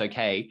if that's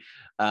okay.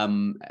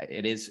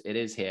 It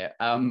is here.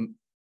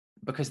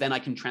 Because then I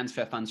can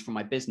transfer funds from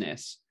my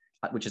business,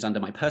 which is under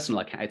my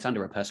personal account. It's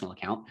under a personal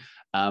account,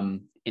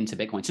 into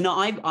Bitcoin. So no,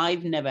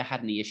 I've never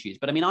had any issues.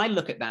 But I mean, I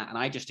look at that and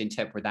I just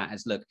interpret that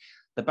as, look,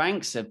 the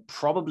banks are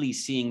probably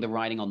seeing the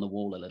writing on the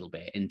wall a little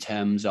bit in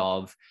terms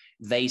of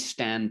they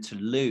stand to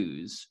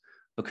lose,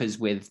 because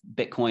with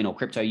Bitcoin or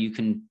crypto, you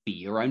can be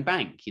your own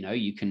bank. You know,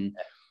 you can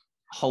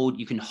hold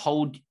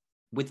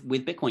with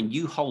Bitcoin,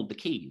 you hold the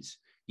keys,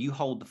 you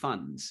hold the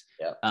funds.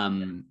 Yeah.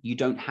 You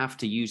don't have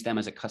to use them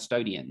as a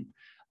custodian.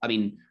 I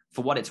mean,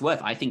 for what it's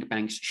worth, I think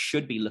banks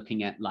should be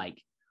looking at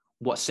like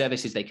what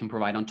services they can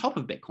provide on top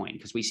of Bitcoin,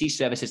 because we see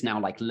services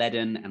now like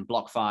Ledn and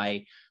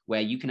BlockFi,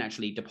 where you can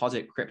actually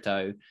deposit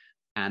crypto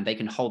and they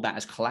can hold that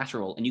as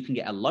collateral and you can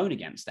get a loan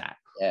against that.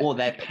 Yeah. Or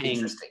they're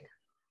paying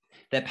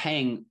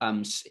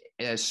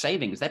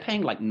savings. They're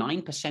paying like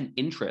 9%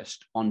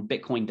 interest on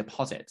Bitcoin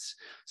deposits.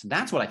 So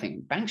that's what I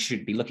think. Banks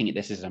should be looking at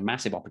this as a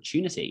massive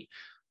opportunity,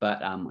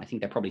 but I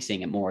think they're probably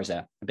seeing it more as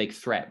a big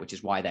threat, which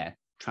is why they're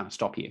trying to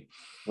stop you.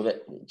 Well,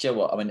 do you know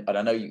what? I mean, and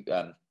I know you,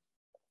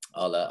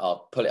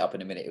 I'll pull it up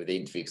in a minute with the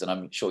interview because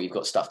I'm sure you've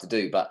got stuff to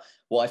do. But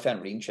what I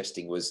found really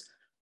interesting was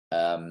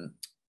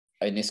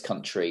in this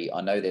country, I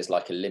know there's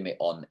like a limit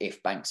on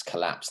if banks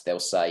collapse, they'll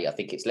say, I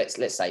think it's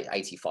let's say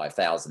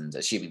 85,000,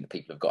 assuming that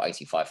people have got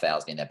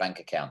 85,000 in their bank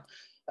account.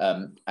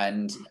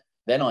 And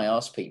then I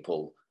ask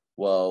people,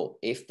 well,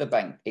 if the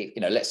bank,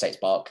 let's say it's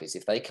Barclays,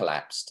 if they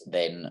collapsed,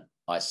 then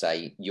I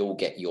say you'll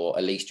get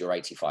at least your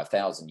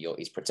 85,000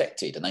 is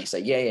protected, and they say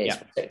yeah, it's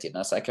protected. And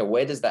I say, okay,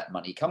 where does that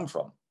money come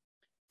from?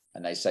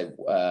 And they say,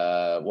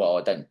 well,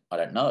 I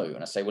don't know.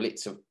 And I say, well,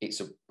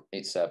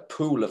 it's a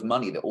pool of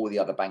money that all the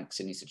other banks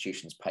and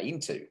institutions pay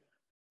into,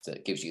 so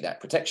it gives you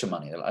that protection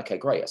money. They're like, okay,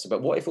 great. I said,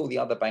 but what if all the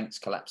other banks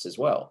collapse as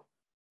well?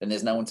 Then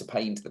there's no one to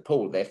pay into the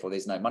pool, therefore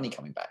there's no money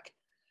coming back.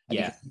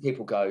 And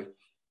people go,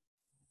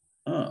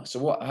 oh, so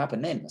what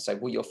happened then? I say,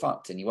 well, you're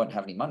fucked and you won't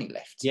have any money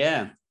left.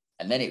 Yeah.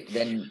 And then it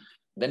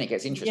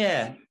gets interesting.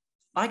 Yeah.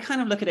 I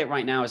kind of look at it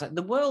right now as like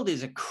the world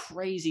is a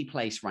crazy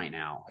place right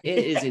now. It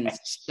is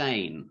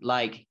insane.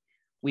 Like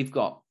we've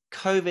got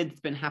COVID's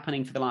been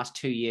happening for the last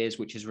 2 years,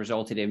 which has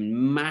resulted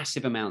in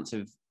massive amounts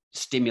of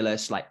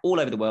stimulus, like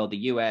all over the world, the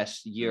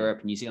US,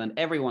 Europe, New Zealand.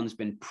 Everyone's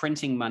been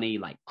printing money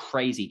like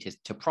crazy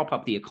to prop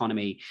up the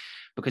economy,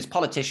 because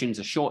politicians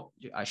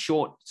are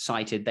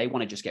short-sighted. They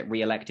want to just get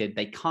reelected.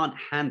 They can't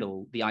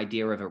handle the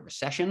idea of a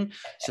recession,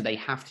 so they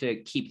have to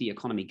keep the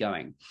economy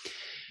going.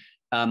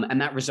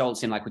 And that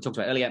results in, like we talked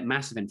about earlier,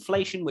 massive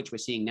inflation, which we're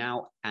seeing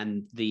now.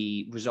 And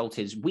the result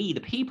is we, the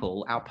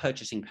people, our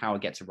purchasing power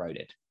gets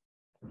eroded.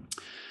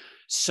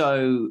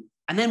 So,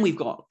 and then we've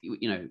got,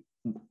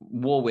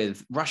 war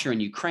with Russia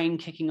and Ukraine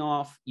kicking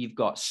off. You've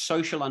got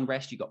social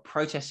unrest. You've got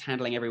protests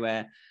handling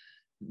everywhere.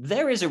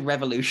 There is a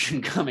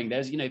revolution coming.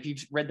 There's, if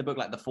you've read the book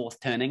like The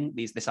Fourth Turning,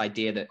 this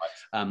idea that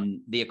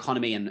the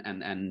economy and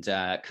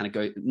kind of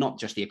go, not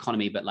just the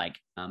economy, but like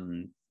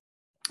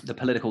the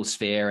political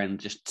sphere and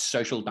just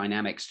social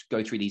dynamics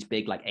go through these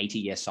big like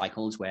 80-year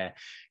cycles where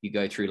you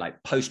go through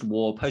like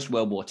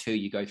post-World War II,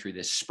 you go through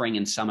this spring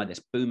and summer,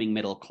 this booming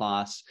middle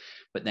class,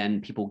 but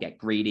then people get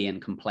greedy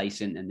and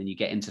complacent, and then you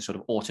get into sort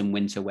of autumn,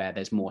 winter, where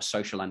there's more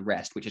social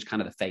unrest, which is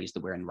kind of the phase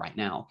that we're in right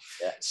now.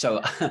 Yeah.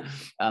 So,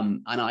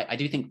 and I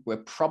do think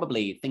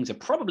things are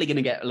probably going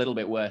to get a little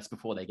bit worse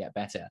before they get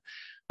better.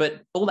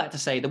 But all that to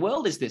say, the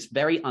world is this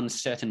very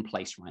uncertain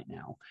place right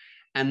now.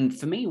 And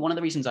for me, one of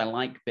the reasons I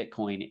like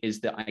Bitcoin is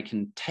that I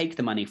can take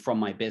the money from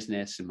my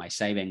business and my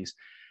savings,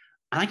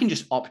 and I can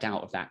just opt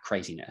out of that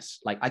craziness.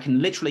 Like I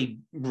can literally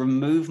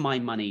remove my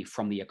money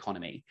from the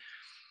economy,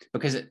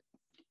 because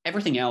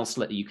everything else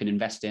that you can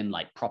invest in,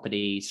 like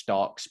property,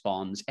 stocks,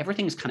 bonds,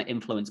 everything's kind of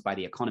influenced by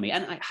the economy.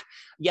 And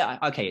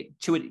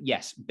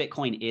yes,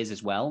 Bitcoin is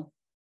as well.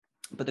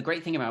 But the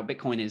great thing about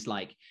Bitcoin is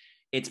like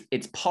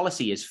its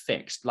policy is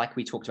fixed. Like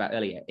we talked about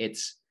earlier,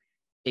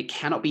 it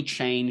cannot be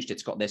changed.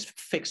 It's got this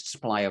fixed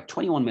supply of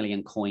 21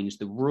 million coins.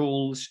 The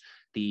rules,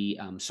 the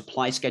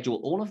supply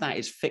schedule, all of that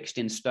is fixed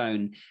in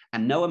stone,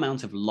 and no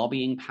amount of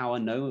lobbying power,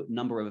 no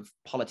number of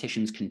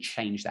politicians can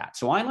change that.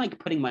 So I like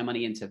putting my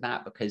money into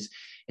that because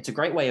it's a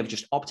great way of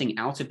just opting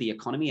out of the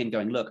economy and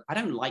going, look, I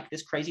don't like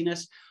this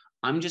craziness.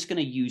 I'm just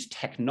going to use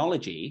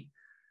technology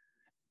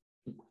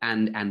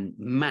and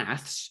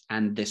maths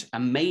and this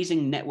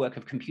amazing network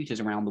of computers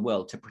around the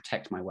world to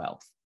protect my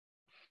wealth.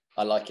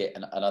 I like it.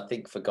 And I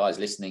think for guys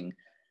listening,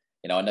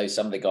 I know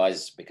some of the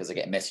guys, because I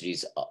get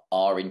messages,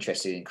 are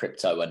interested in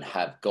crypto and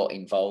have got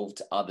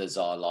involved. Others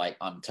are like,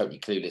 I'm totally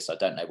clueless. I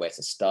don't know where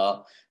to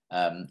start.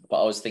 But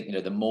I was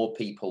thinking, the more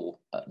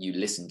people you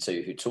listen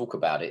to who talk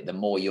about it, the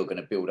more you're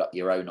going to build up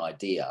your own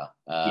idea.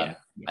 And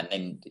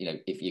then,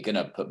 if you're going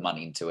to put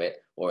money into it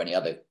or any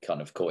other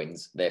kind of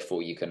coins,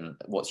 therefore you can,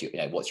 what's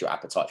your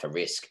appetite for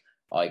risk?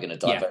 Are you going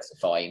to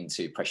diversify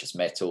into precious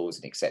metals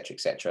and et cetera,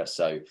 et cetera?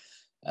 So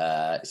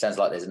It sounds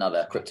like there's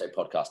another crypto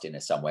podcast in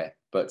there somewhere.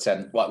 But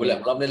right, well, look,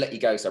 I'm going to let you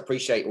go. So I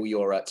appreciate all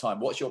your time.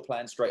 What's your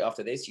plan straight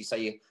after this? You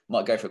say you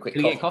might go for a quick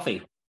coffee. Get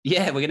coffee.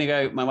 Yeah, we're going to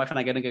go. My wife and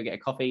I are going to go get a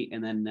coffee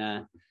and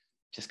then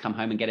just come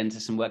home and get into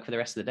some work for the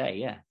rest of the day.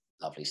 Yeah.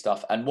 Lovely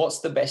stuff. And what's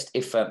the best,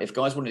 if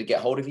guys wanted to get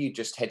hold of you,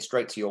 just head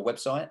straight to your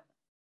website?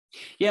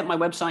 Yeah, my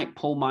website,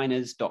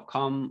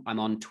 paulminers.com. I'm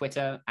on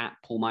Twitter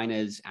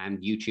 @paulminers and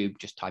YouTube.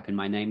 Just type in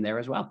my name there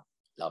as well.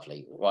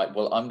 Lovely. Right.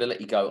 Well, I'm going to let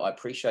you go. I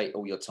appreciate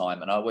all your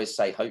time. And I always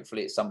say,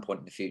 hopefully at some point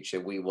in the future,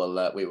 we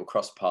will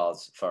cross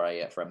paths for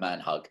a man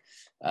hug.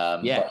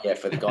 But yeah,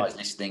 for the guys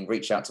listening,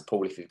 reach out to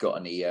Paul if you've got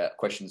any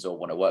questions or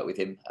want to work with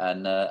him,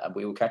 and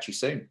we will catch you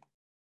soon.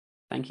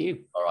 Thank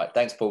you. All right.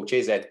 Thanks, Paul.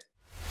 Cheers, Ed.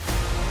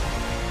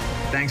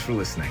 Thanks for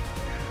listening.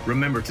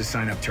 Remember to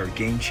sign up to our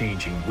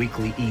game-changing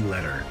weekly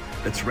e-letter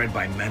that's read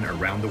by men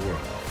around the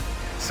world.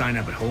 Sign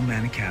up at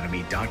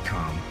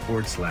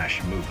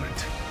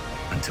wholemanacademy.com/movement.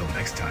 Until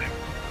next time.